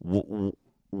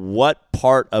 what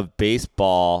part of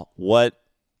baseball, what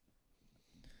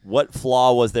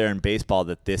flaw was there in baseball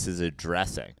that this is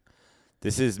addressing?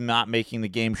 This is not making the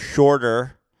game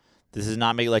shorter. This is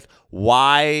not making,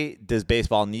 why does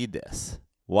baseball need this?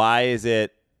 Why is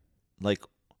it,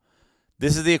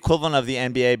 this is the equivalent of the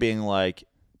NBA being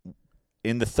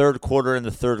in the third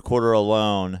quarter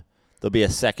alone, there'll be a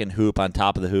second hoop on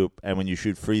top of the hoop, and when you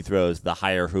shoot free throws, the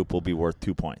higher hoop will be worth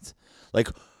 2 points.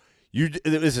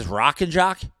 Is this rock and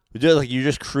jock? You're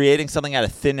just creating something out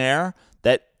of thin air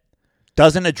that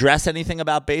doesn't address anything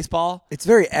about baseball. It's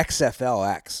very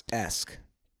XFL-esque.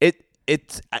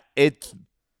 It's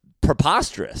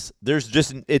preposterous. There's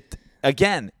just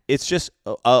it's just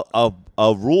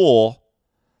a rule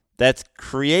that's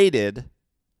created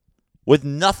with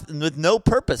no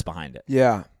purpose behind it.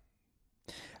 Yeah.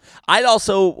 I'd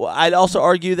also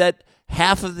argue that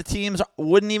half of the teams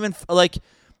wouldn't even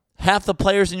half the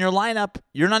players in your lineup,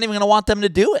 you're not even going to want them to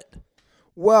do it.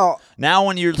 Well, now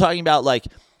when you're talking about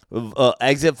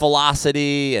exit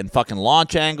velocity and fucking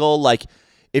launch angle,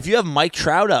 if you have Mike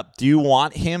Trout up, do you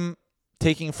want him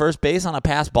taking first base on a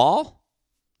pass ball?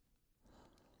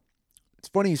 It's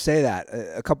funny you say that.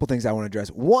 A couple things I want to address.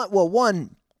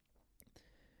 One,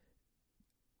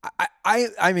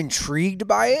 I'm intrigued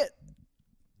by it.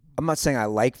 I'm not saying I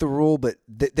like the rule, but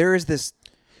there is this.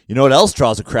 You know what else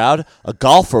draws a crowd? A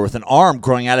golfer with an arm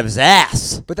growing out of his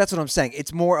ass. But that's what I'm saying.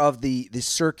 It's more of the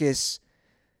circus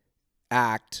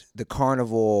act, the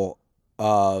carnival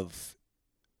of,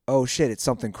 oh shit, it's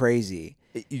something crazy.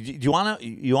 You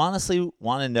honestly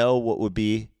want to know what would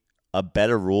be a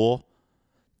better rule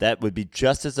that would be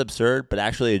just as absurd but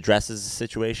actually addresses the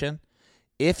situation?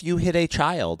 If you hit a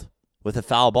child with a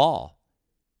foul ball,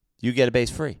 you get a base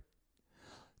free.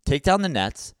 Take down the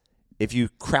nets. If you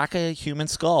crack a human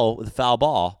skull with a foul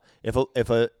ball, if a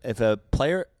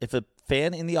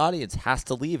fan in the audience has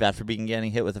to leave after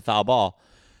getting hit with a foul ball,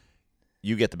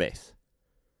 you get the base.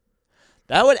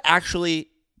 That would actually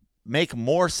make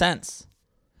more sense,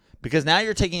 because now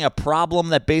you're taking a problem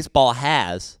that baseball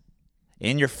has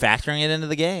and you're factoring it into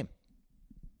the game.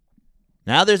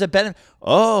 Now there's a benefit.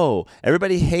 Oh,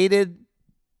 everybody hated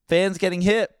fans getting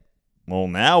hit. Well,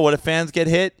 now what if fans get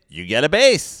hit? You get a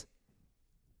base.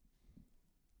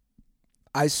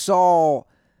 I saw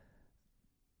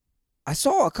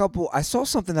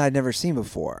something that I'd never seen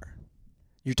before.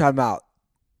 You're talking about,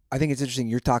 I think it's interesting.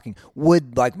 You're talking,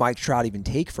 would like Mike Trout even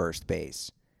take first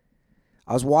base?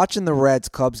 I was watching the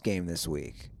Reds-Cubs game this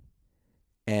week,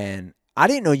 and I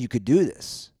didn't know you could do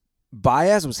this.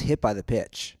 Baez was hit by the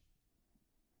pitch.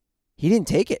 He didn't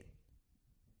take it.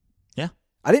 Yeah.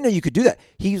 I didn't know you could do that.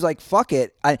 He was like, fuck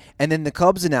it. And then the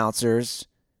Cubs announcers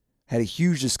had a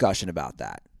huge discussion about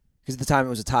that. Because at the time it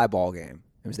was a tie ball game.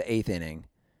 It was the 8th inning.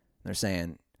 They're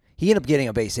saying, he ended up getting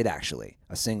a base hit actually,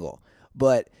 a single.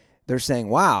 But they're saying,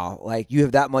 wow, like you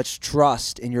have that much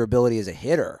trust in your ability as a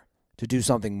hitter to do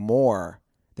something more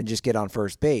than just get on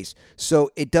first base. So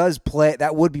it does play,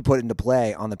 that would be put into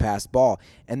play on the passed ball.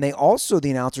 And the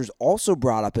announcers also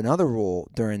brought up another rule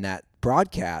during that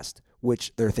broadcast,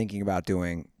 which they're thinking about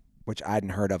doing, which I hadn't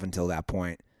heard of until that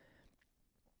point.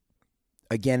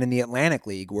 Again, in the Atlantic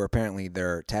League, where apparently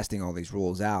they're testing all these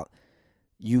rules out,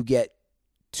 you get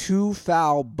 2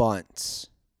 foul bunts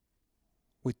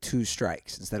with 2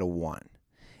 strikes instead of 1.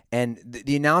 And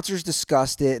the announcers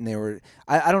discussed it, and they were,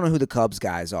 I don't know who the Cubs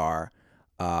guys are,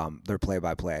 their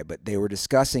play-by-play, but they were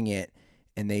discussing it,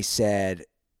 and they said,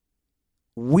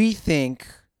 we think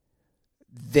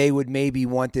they would maybe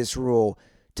want this rule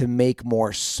to make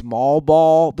more small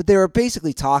ball, but they were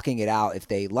basically talking it out if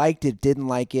they liked it, didn't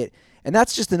like it. And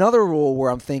that's just another rule where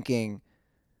I'm thinking,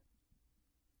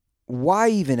 why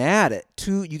even add it?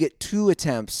 You get 2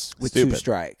 attempts with Stupid. 2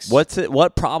 strikes.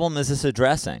 What problem is this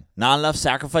addressing? Not enough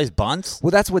sacrifice bunts? Well,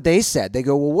 that's what they said. They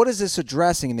go, well, what is this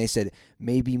addressing? And they said,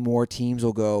 maybe more teams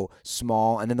will go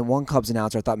small. And then the one Cubs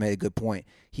announcer I thought made a good point.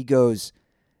 He goes,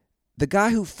 the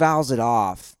guy who fouls it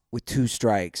off with 2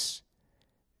 strikes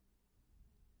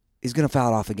is going to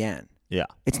foul it off again. Yeah.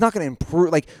 It's not going to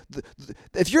improve. Like,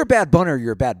 if you're a bad bunter,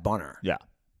 you're a bad bunter. Yeah.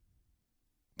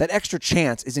 That extra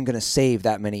chance isn't going to save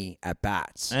that many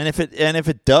at-bats. And if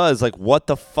it does, like, what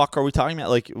the fuck are we talking about?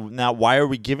 Like, now, why are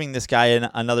we giving this guy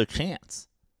another chance?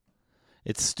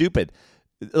 It's stupid.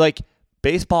 Like,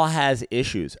 baseball has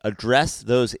issues. Address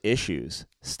those issues.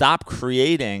 Stop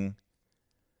creating.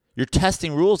 You're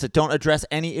testing rules that don't address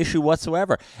any issue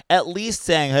whatsoever. At least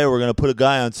saying, hey, we're going to put a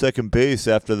guy on second base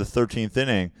after the 13th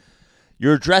inning.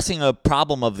 You're addressing a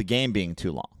problem of the game being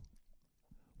too long.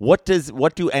 What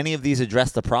do any of these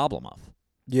address the problem of?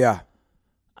 Yeah.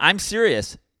 I'm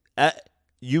serious.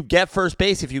 You get first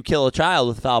base if you kill a child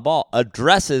with a foul ball.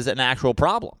 Addresses an actual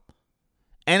problem.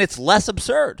 And it's less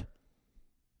absurd.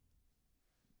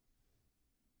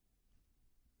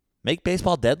 Make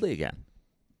baseball deadly again.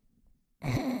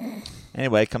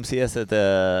 Anyway, come see us at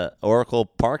the Oracle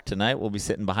Park tonight. We'll be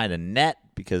sitting behind a net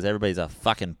because everybody's a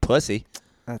fucking pussy.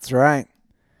 That's right.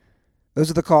 Those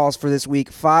are the calls for this week.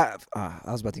 I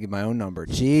was about to give my own number.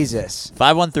 Jesus.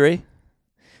 513.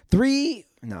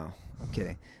 No, I'm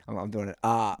kidding. I'm doing it.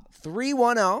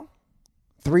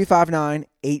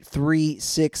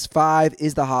 310-359-8365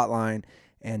 is the hotline.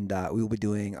 And we will be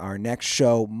doing our next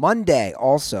show Monday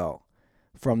also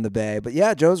from the Bay. But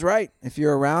yeah, Joe's right. If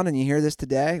you're around and you hear this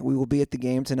today, we will be at the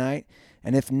game tonight.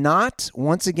 And if not,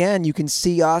 once again, you can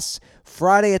see us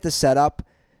Friday at the setup,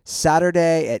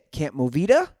 Saturday at Camp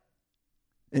Movida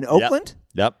in Oakland.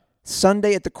 Yep.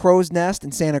 Sunday at the Crow's Nest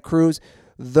in Santa Cruz.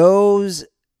 Those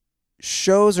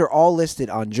shows are all listed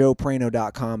on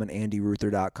joeprano.com and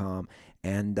andyruther.com.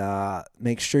 And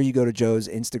make sure you go to Joe's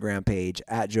Instagram page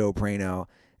at Joe Prano,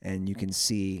 and you can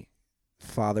see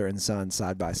father and son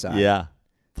side by side. Yeah.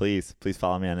 Please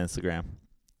follow me on Instagram.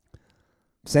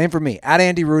 Same for me, at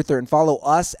Andy Ruther, and follow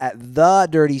us at The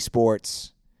Dirty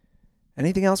Sports.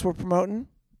 Anything else we're promoting?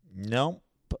 Nope.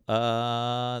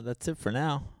 That's it for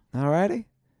now. All righty.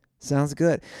 Sounds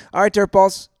good. All right,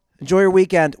 Dirtballs. Enjoy your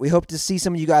weekend. We hope to see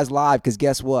some of you guys live because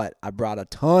guess what? I brought a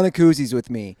ton of koozies with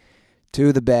me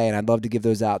to the Bay, and I'd love to give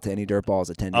those out to any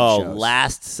Dirtballs attending shows.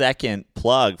 Last second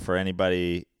plug for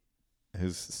anybody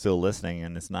who's still listening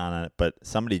and it's not on it, but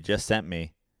somebody just sent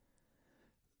me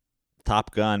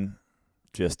Top Gun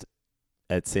just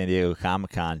at San Diego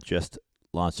Comic-Con just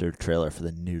launched their trailer for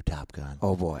the new Top Gun.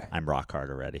 Oh, boy. I'm rock hard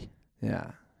already.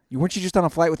 Yeah. Weren't you just on a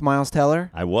flight with Miles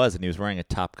Teller? I was, and he was wearing a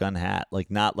Top Gun hat.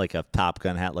 Like, not like a Top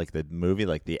Gun hat like the movie,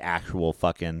 like the actual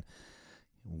fucking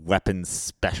weapons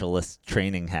specialist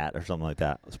training hat or something like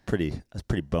that. I was pretty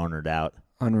bonered out.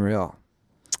 Unreal.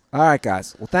 All right,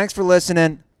 guys. Well, thanks for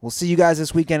listening. We'll see you guys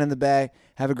this weekend in the Bay.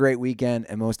 Have a great weekend,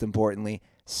 and most importantly,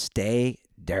 stay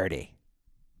dirty.